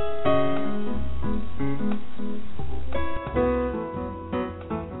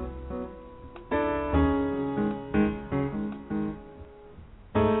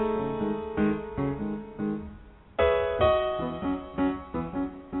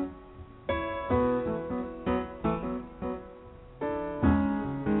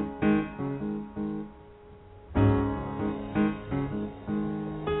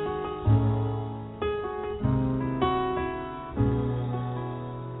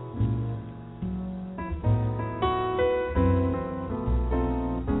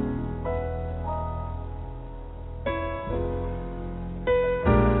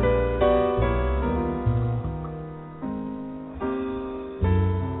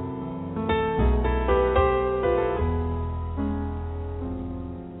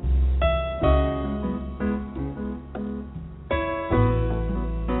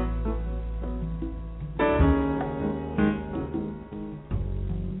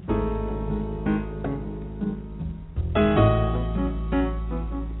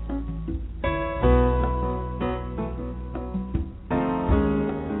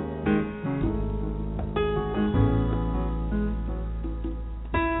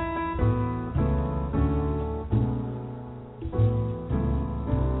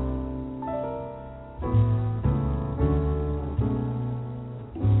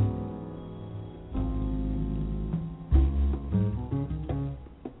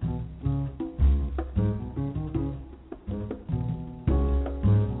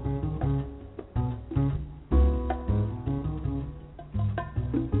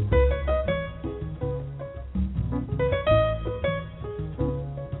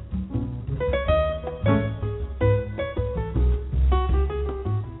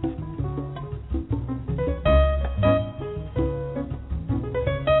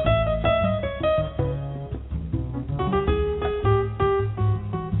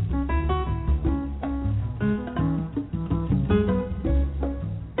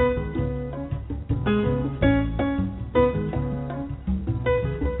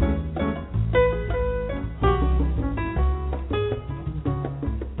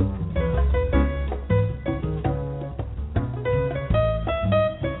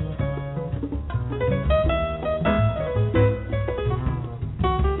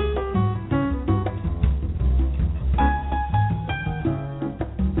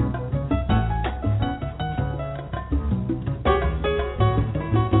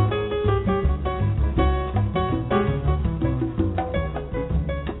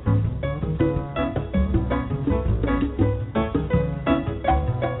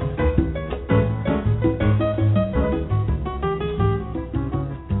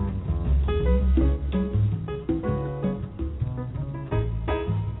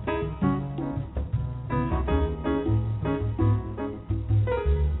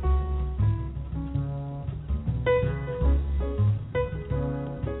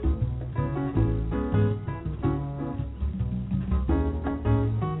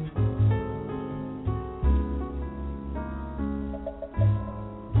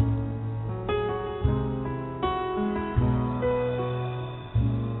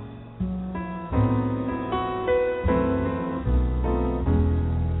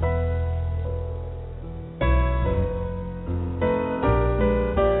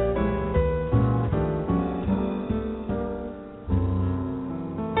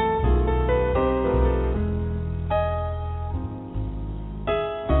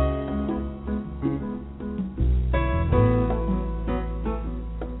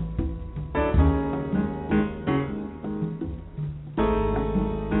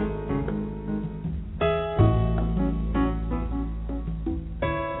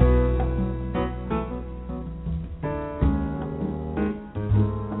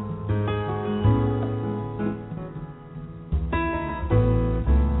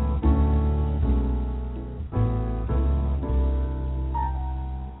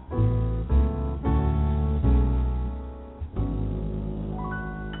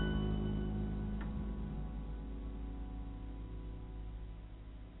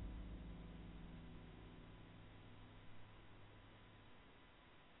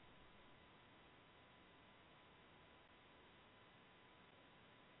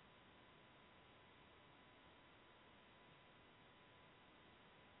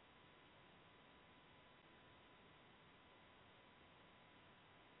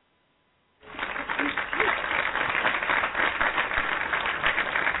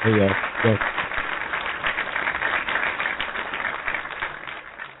 Hey, y'all. Yeah.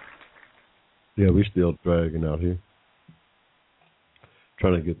 Yeah, we still dragging out here.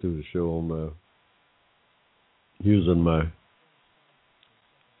 Trying to get through the show on using my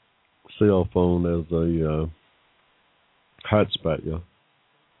cell phone as a hotspot, y'all.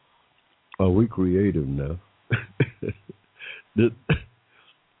 Oh, we creative now. Did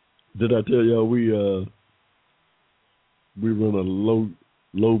I tell y'all we run a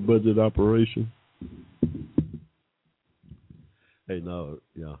low budget operation? Hey, no,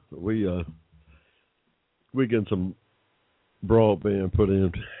 yeah, we getting some broadband put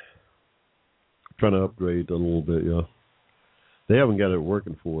in, trying to upgrade a little bit, yeah. They haven't got it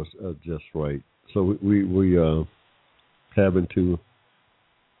working for us just right, so we having to.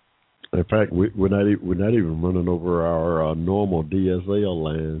 In fact, we're not even running over our normal DSL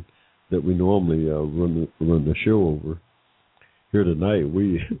line that we normally run the show over. Here tonight,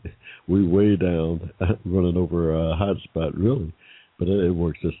 we way down running over a hotspot, really, but it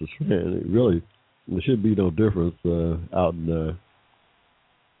works just as fine. There should be no difference out in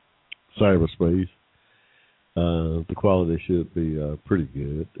cyberspace. The quality should be pretty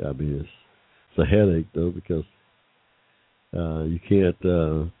good. I mean, it's a headache though because you can't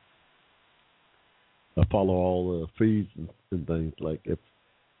follow all the feeds and things. Like if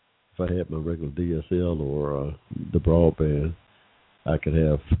I had my regular DSL or the broadband, I could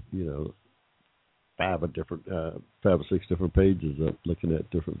have five or six different pages up looking at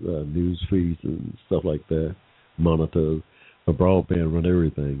different news feeds and stuff like that. Monitor my broadband, run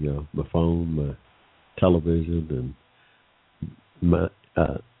everything. My phone, my television, and my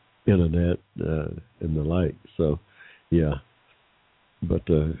internet and the like. So, yeah. But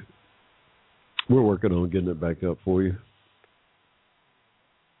we're working on getting it back up for you.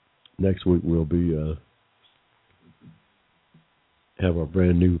 Next week we'll be have our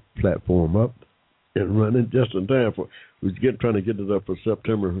brand new platform up and running just in time for. Trying to get it up for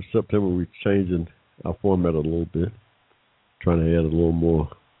September. For September we're changing our format a little bit, trying to add a little more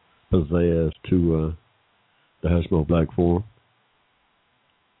pizzazz to the Hushmo Black Forum.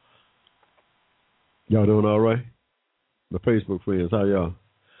 Y'all doing all right? The Facebook friends, how y'all?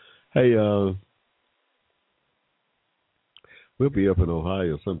 Hey, we'll be up in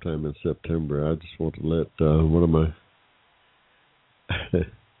Ohio sometime in September. I just want to let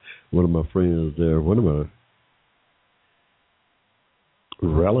one of my friends there, one of my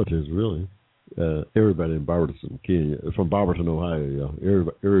relatives, really. Everybody in Barberton, Kenya, from Barberton, Ohio, y'all.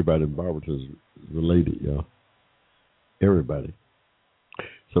 Everybody in Barberton is related, y'all. Everybody.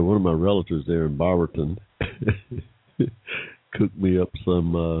 So one of my relatives there in Barberton cooked me up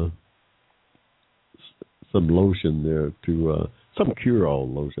some lotion there to some cure-all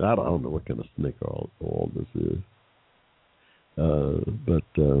lotion. I don't know what kind of snake oil this is, but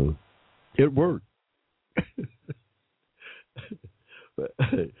it worked.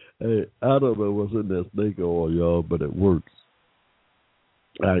 Hey, I don't know what's in that snake oil, y'all, but it works.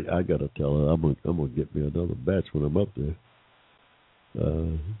 I gotta tell her I'm gonna get me another batch when I'm up there.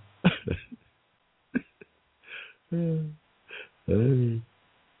 Hey,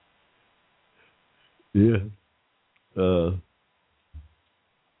 yeah.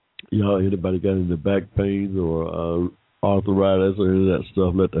 Y'all, anybody got any back pains or arthritis or any of that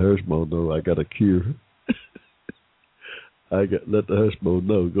stuff? Let the Hushmo know. I got a cure. Let the Hushmo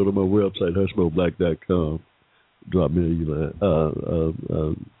know. Go to my website, hushmoblack.com. Drop me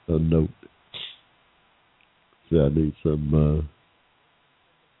a note. Say I need some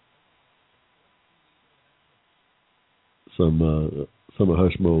of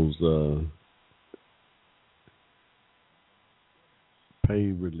Hushmo's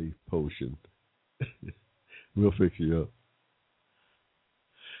pain relief potion. We'll fix you up.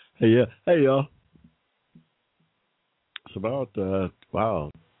 Hey y'all. It's about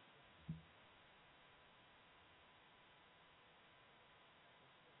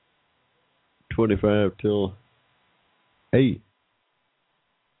 25 till 8.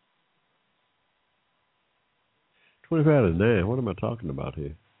 25 to 9. What am I talking about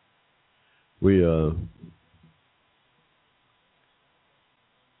here? We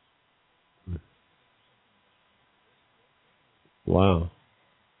wow.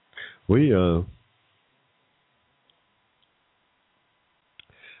 We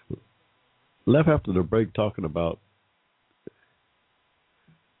left after the break talking about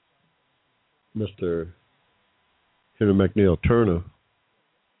Mr. Henry McNeil Turner.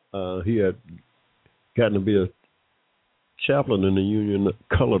 He had gotten to be a chaplain in the Union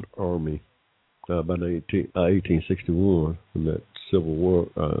Colored Army by 1861 when that Civil War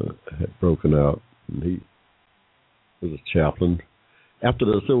had broken out. And he was a chaplain after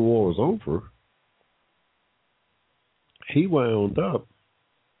the Civil War was over, he wound up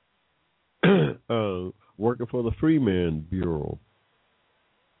working for the Freedmen's Bureau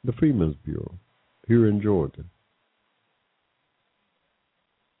here in Georgia,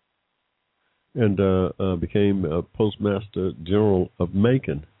 and became a Postmaster General of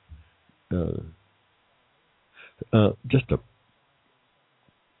Macon. Just a,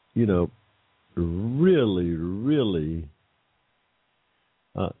 really, really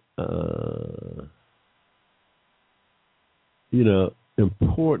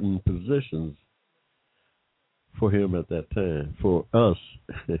important positions for him at that time. For us,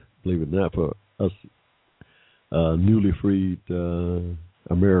 believe it or not, for us newly freed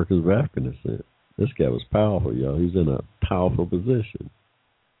Americans of African descent. This guy was powerful, y'all. He's in a powerful position.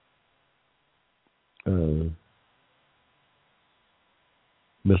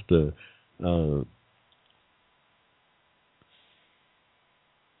 Mr.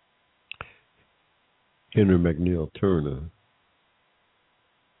 Henry McNeil Turner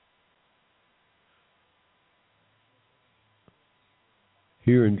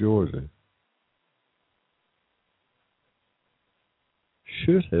here in Georgia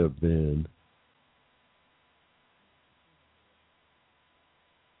should have been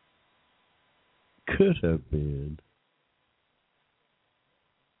could have been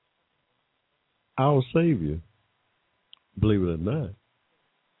our Savior, believe it or not.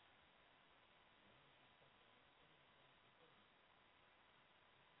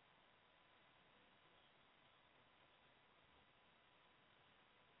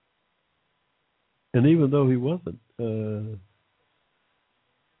 And even though he wasn't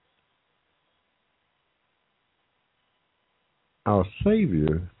our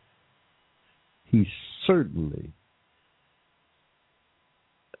Savior, he certainly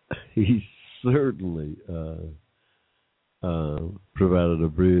provided a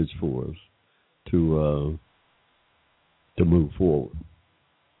bridge for us to move forward.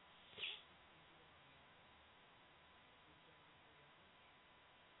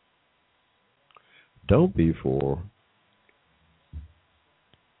 Don't be for,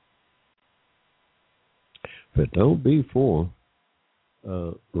 but don't be for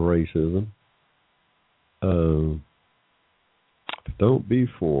racism. Don't be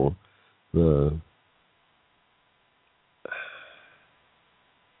for the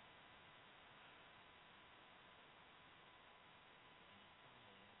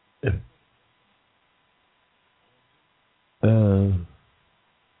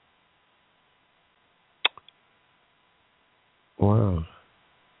wow.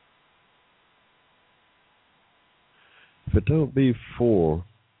 But don't be for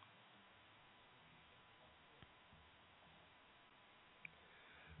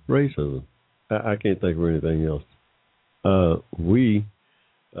racism. I can't think of anything else. We,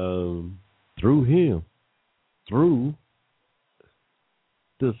 through him, through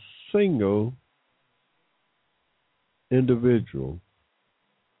the single individual,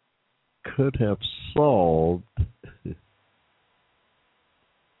 could have solved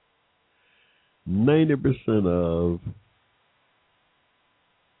 90% of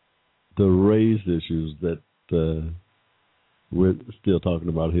the race issues that we're still talking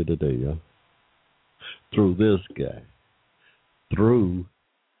about here today, yeah. Through this guy, through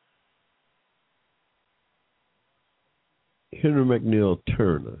Henry McNeil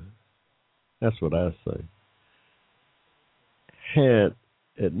Turner. That's what I say. Had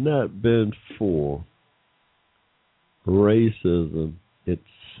it not been for racism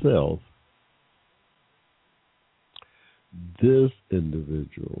itself, this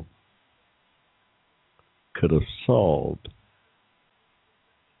individual could have solved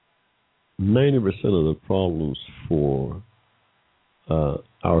 90% of the problems for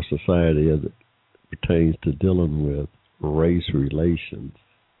our society as it pertains to dealing with race relations.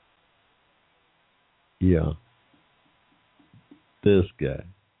 Yeah. This guy.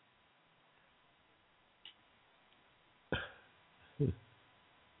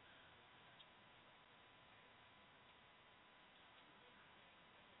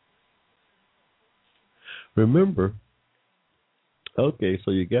 Remember, okay,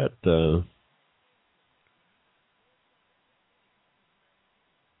 so you got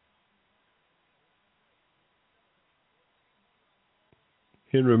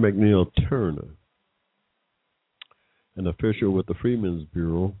Henry McNeil Turner, an official with the Freedmen's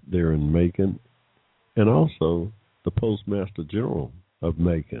Bureau there in Macon, and also the Postmaster General of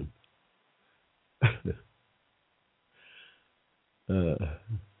Macon.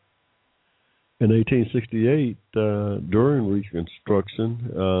 In 1868, during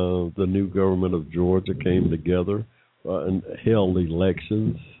Reconstruction, the new government of Georgia came together and held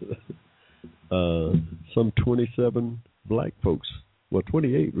elections. Some 27 black folks, well,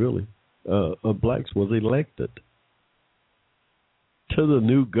 28 really, of blacks was elected to the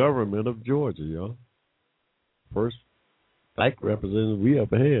new government of Georgia, y'all. First black representative we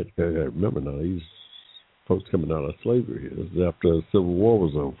ever had. Remember now, these folks coming out of slavery. This is after the Civil War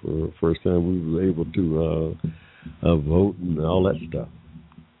was over. The first time we were able to vote and all that stuff.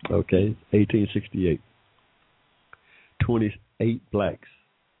 Okay, 1868. 28 blacks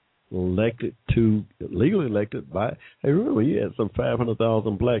legally elected by. Hey, remember, you had some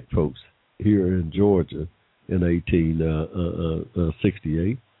 500,000 black folks here in Georgia in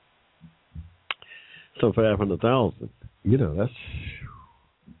 1868. Some 500,000. You know, that's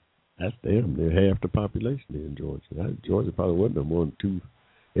damn near half the population here in Georgia. Georgia probably wasn't no more than 2,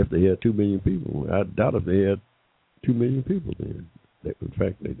 if they had 2 million people. I doubt if they had 2 million people then. In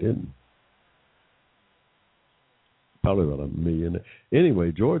fact, they didn't. Probably about 1 million.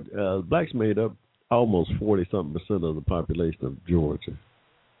 Anyway, Georgia, blacks made up almost 40-something% of the population of Georgia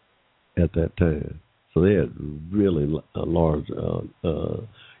at that time. So they had really a large,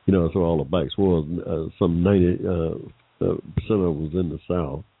 that's where all the blacks was. Some 90% of it was in the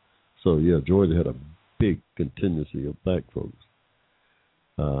South. So, yeah, Georgia had a big contingency of black folks.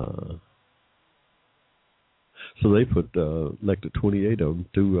 So they elected 28 of them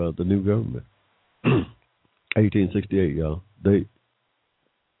to the new government. 1868, y'all.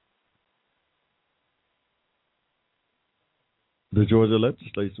 The Georgia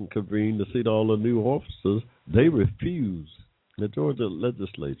legislature convened to seat all the new officers. They refused. The Georgia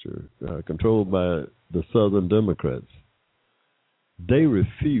legislature, controlled by the Southern Democrats, they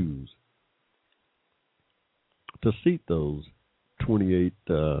refused to seat those 28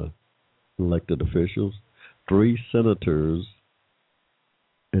 elected officials, 3 senators,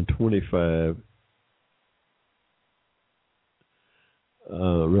 and 25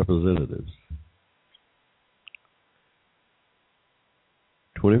 representatives.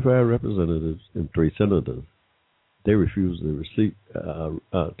 25 representatives and 3 senators. They refused to seat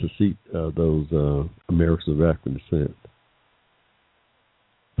those Americans of African descent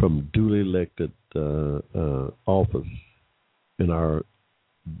from duly elected office in our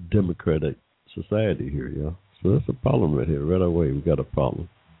democratic society here, y'all. So that's a problem right here. Right away, we got a problem.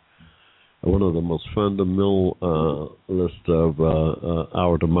 One of the most fundamental list of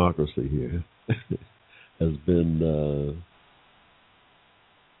our democracy here has been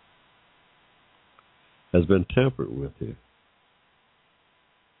tampered with here.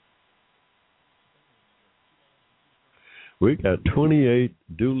 We got 28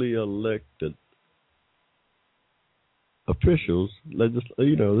 duly elected officials. This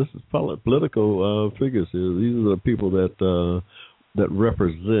is political figures here. These are the people that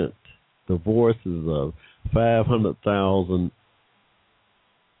represent the voices of 500,000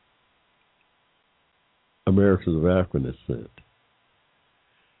 Americans of African descent.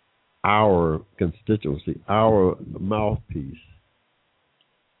 Our constituency, our mouthpiece.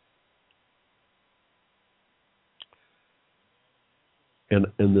 And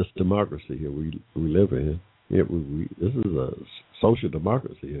in this democracy here we live in, this is a social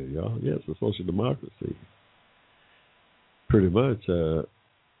democracy here, y'all. Yeah, it's a social democracy. Pretty much a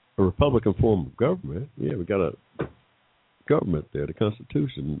Republican form of government. Yeah, we got a government there, the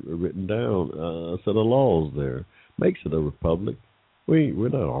Constitution written down, a set of laws there. Makes it a republic. We're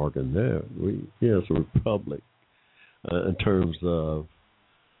not arguing that. It's a republic in terms of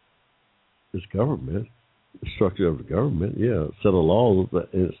its government, the structure of the government. Yeah, a set of laws.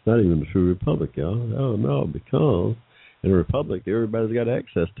 It's not even a true republic, y'all. Oh no, because in a republic, everybody's got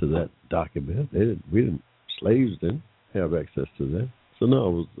access to that document. Slaves didn't have access to that. So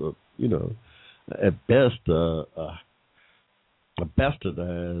no, it was at best a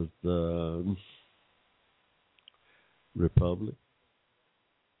bastardized republic.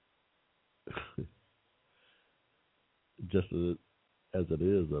 Just as it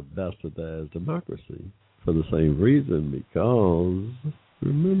is a bastardized democracy for the same reason, because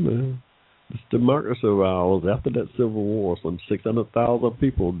remember, this democracy of ours, after that Civil War, some 600,000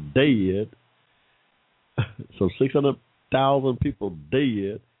 people dead. So 600,000 people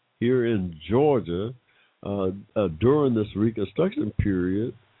dead here in Georgia during this Reconstruction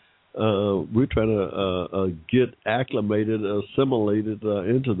period. We're trying to get acclimated, assimilated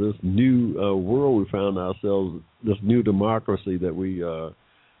into this new world we found ourselves, this new democracy that we are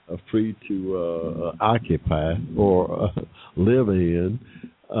free to occupy or live in.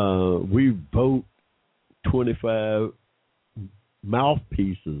 We vote 25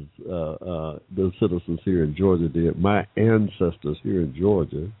 mouthpieces, the citizens here in Georgia did, my ancestors here in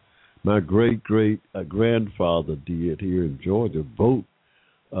Georgia, My great grandfather did here in Georgia vote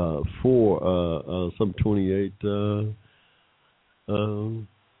for some 28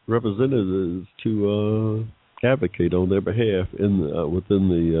 representatives to advocate on their behalf within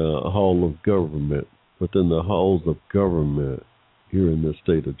the hall of government, within the halls of government here in the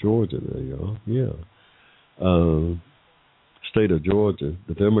state of Georgia. There you go. Yeah. State of Georgia,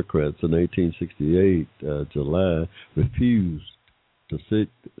 the Democrats in 1868, July, refused to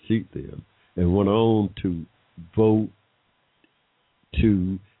seat them and went on to vote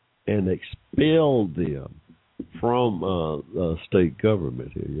to and expel them from state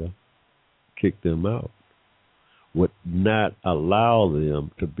government here, yeah. Kick them out. Would not allow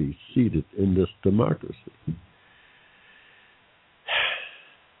them to be seated in this democracy.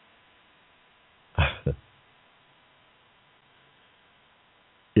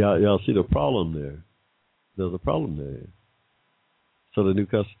 Y'all see the problem there. There's a problem there. So the new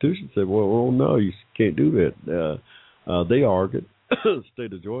Constitution said, well, no, you can't do that. They argued, the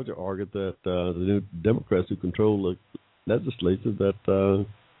state of Georgia argued that the new Democrats who control the legislature, that the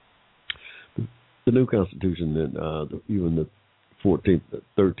new Constitution, that even the 14th,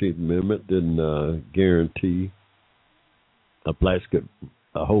 13th Amendment didn't guarantee blacks could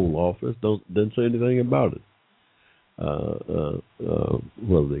hold office. Didn't say anything about it.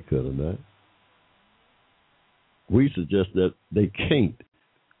 Whether they could or not. We suggest that they can't,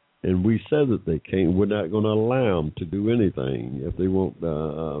 and we said that they can't. We're not going to allow them to do anything if they won't.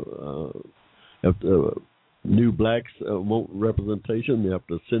 If new blacks want representation, they have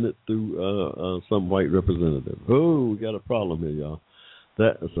to send it through some white representative. Oh, we got a problem here, y'all.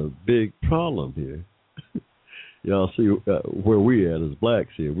 That is a big problem here. Y'all see where we at as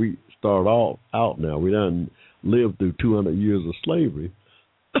blacks here. We start out now. We done lived through 200 years of slavery.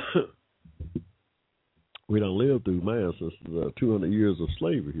 We done lived through, man, since 200 years of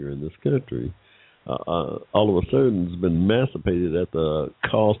slavery here in this country. All of a sudden, it's been emancipated at the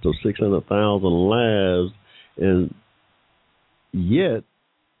cost of 600,000 lives, and yet,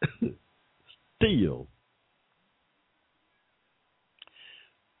 still,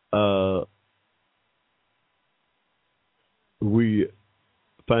 we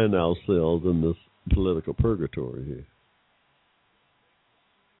find ourselves in this political purgatory here.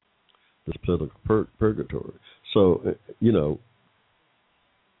 This political purgatory. So,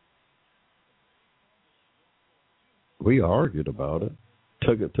 we argued about it,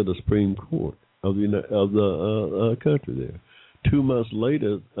 took it to the Supreme Court of the country there. 2 months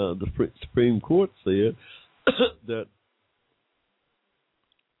later, the Supreme Court said that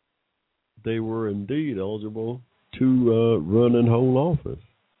they were indeed eligible to run and hold office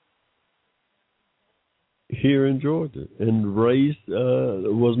here in Georgia, and race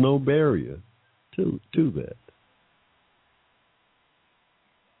was no barrier to that.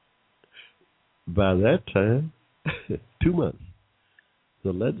 By that time, 2 months,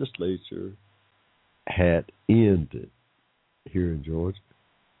 the legislature had ended here in Georgia.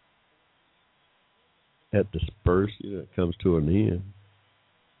 Had dispersed, it comes to an end.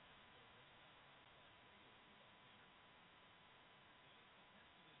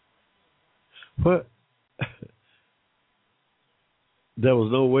 But there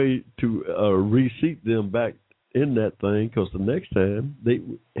was no way to reseat them back in that thing, because the next time they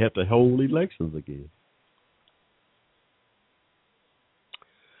have to hold elections again.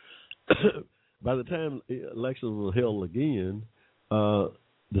 By the time elections were held again, the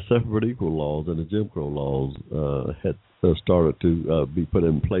separate but equal laws and the Jim Crow laws had started to be put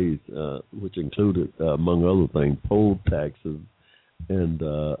in place, which included, among other things, poll taxes and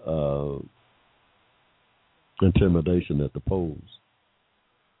intimidation at the polls.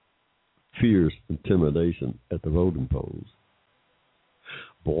 Fierce intimidation at the voting polls.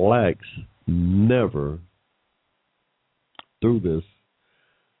 Blacks never, through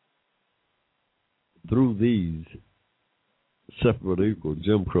these separate but equal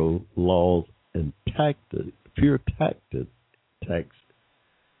Jim Crow laws and pure tactics,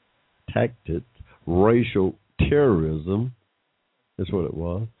 racial terrorism, that's what it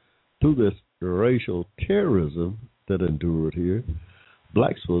was. Through this racial terrorism that endured here,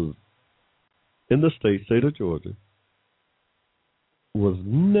 blacks was, in the state of Georgia, was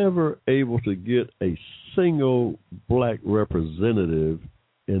never able to get a single black representative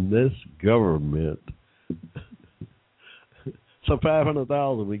in this government. So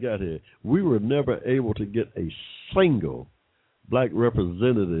 500,000 we got here. We were never able to get a single black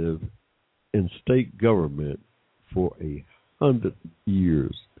representative in state government for 100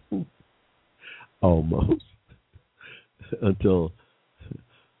 years, almost, until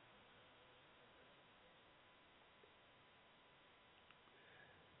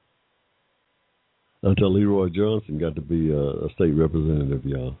until Leroy Johnson got to be a state representative,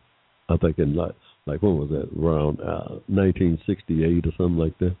 y'all. I think in like when was that? Around 1968 or something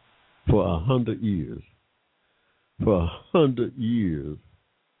like that. For 100 years. For 100 years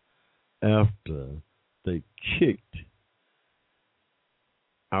after they kicked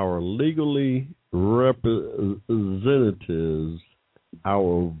our legally representatives,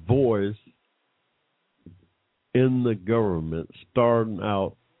 our voice in the government, starting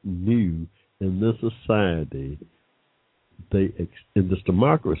out new in this society, in this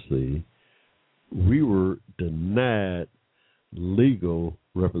democracy, we were denied legal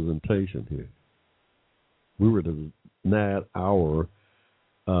representation here. We were denied our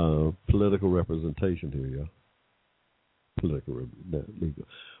political representation here, y'all. Not legal.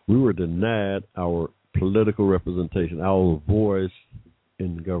 We were denied our political representation, our voice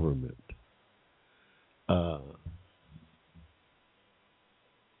in government.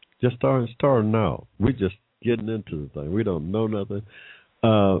 Just starting out. We're just getting into the thing. We don't know nothing.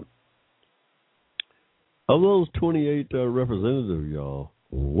 Of those 28 representatives, y'all,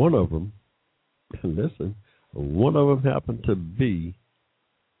 one of them, listen, one of them happened to be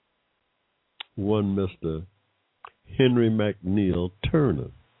one Mr. Henry McNeil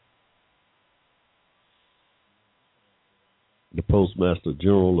Turner, the Postmaster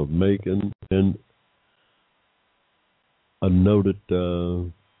General of Macon, and a noted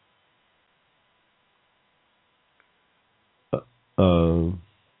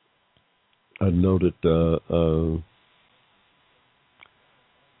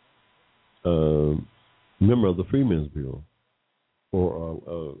member of the Freedmen's Bureau,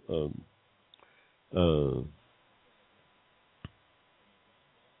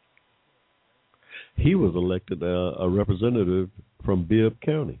 he was elected a representative from Bibb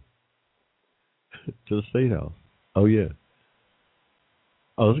County to the State House. Oh, yeah.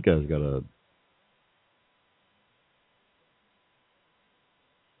 Oh, this guy's got a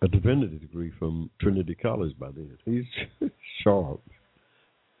divinity degree from Trinity College by then. He's sharp.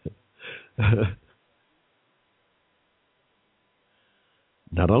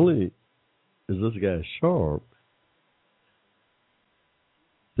 Not only is this guy sharp,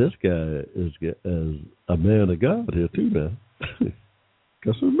 this guy is a man of God here too now.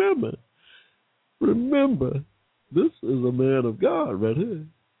 Because remember, this is a man of God right here.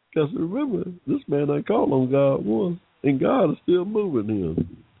 Because remember, this man I called on God once, and God is still moving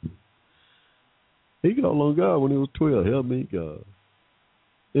him. He called on God when he was 12. Help me, God.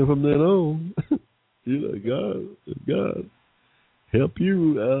 And from then on, God help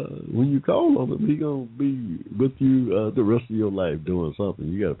you when you call on him. He gonna be with you the rest of your life doing something.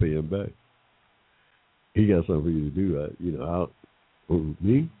 You got to pay him back. He got something for you to do.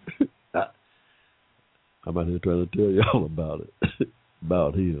 Me? I'm out here trying to tell y'all about it,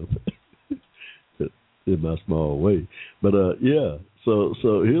 about him, in my small way. But yeah. So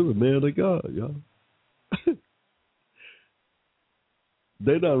here's a man of God, y'all.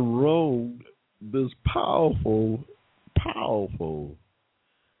 They done wronged this powerful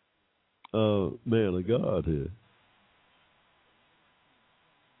man of God here.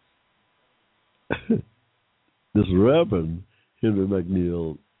 This Reverend Henry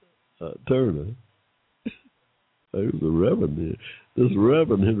McNeil Turner. He was a reverend there. This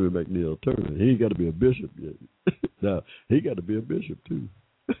Reverend Henry McNeil Turner. He ain't got to be a bishop yet. Now, he got to be a bishop too.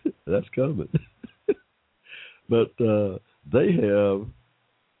 That's coming. But they have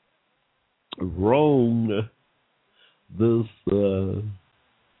wronged this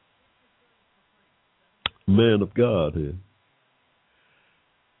man of God here.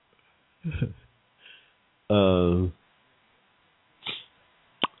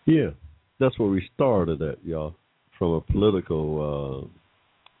 Yeah, that's where we started at, y'all. From a political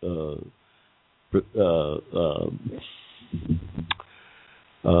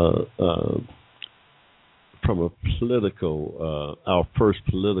our first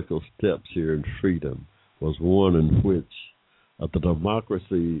political steps here in freedom was one in which the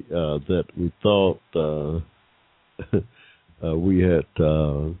democracy that we thought we had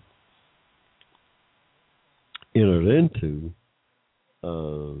entered into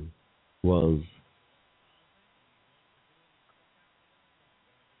was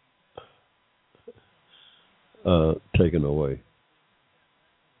taken away,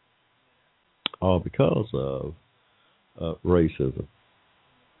 all because of racism.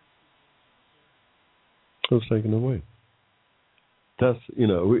 It was taken away. That's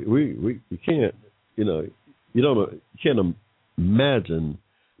we can't you can't imagine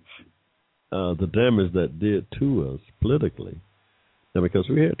the damage that did to us politically. Now, because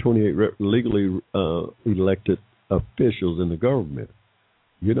we had 28 legally elected officials in the government,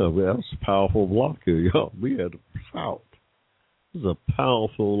 You know, that was a powerful block here, y'all. We had a pout. This is a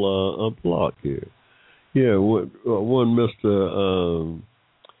powerful block here. Yeah, one Mr.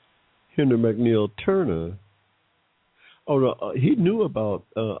 Henry McNeil Turner. Oh, no, he knew about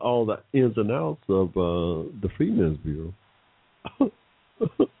all the ins and outs of the Freedmen's Bureau.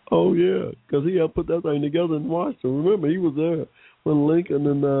 Oh, yeah, because he had put that thing together in Washington. Remember, he was there when Lincoln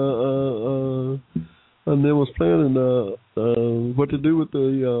and then was planning what to do with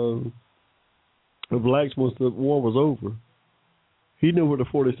the blacks once the war was over. He knew where the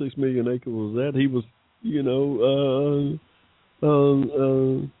 46 million acres was at. He was, you know,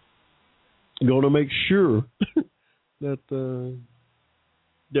 going to make sure that the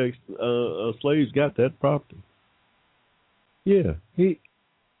slaves got that property. Yeah,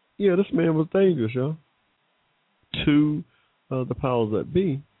 this man was dangerous, y'all. To the powers that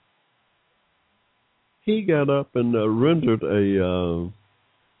be. He got up and rendered a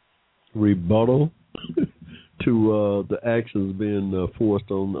rebuttal to the actions being forced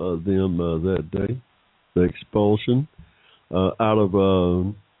on them that day, the expulsion out of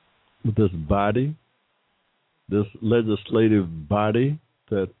this body, this legislative body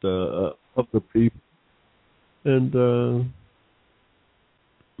that of the people, and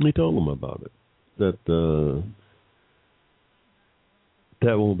he told them about it. That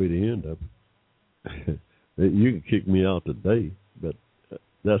that won't be the end of it. You can kick me out today, but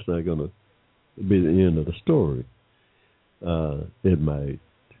that's not going to be the end of the story. It might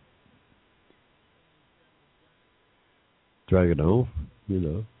drag it on, you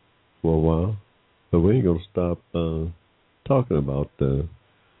know, for a while, but we ain't going to stop talking about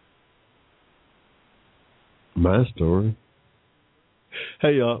my story.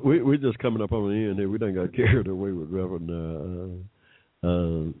 Hey, y'all, we're just coming up on the end here. We done got carried away with Reverend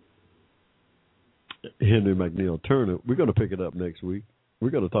Henry McNeil Turner. We're going to pick it up next week.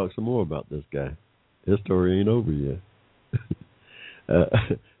 We're going to talk some more about this guy. His story ain't over yet.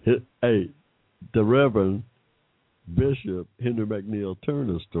 Hey, the Reverend Bishop Henry McNeil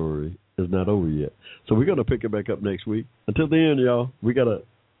Turner's story is not over yet. So we're going to pick it back up next week. Until then, y'all, we got to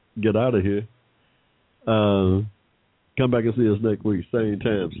get out of here. Come back and see us next week. Same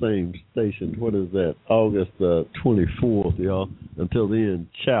time, same station. What is that? August 24th, y'all. Until then,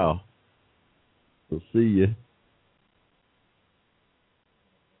 ciao. We'll see you.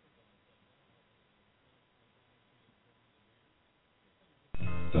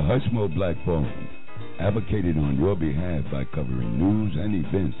 The Hushmo Black Forum, advocated on your behalf by covering news and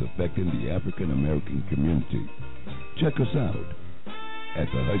events affecting the African American community. Check us out at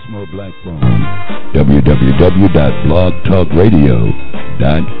the Hushmo Black Forum,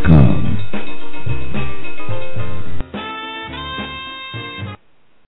 www.blogtalkradio.com.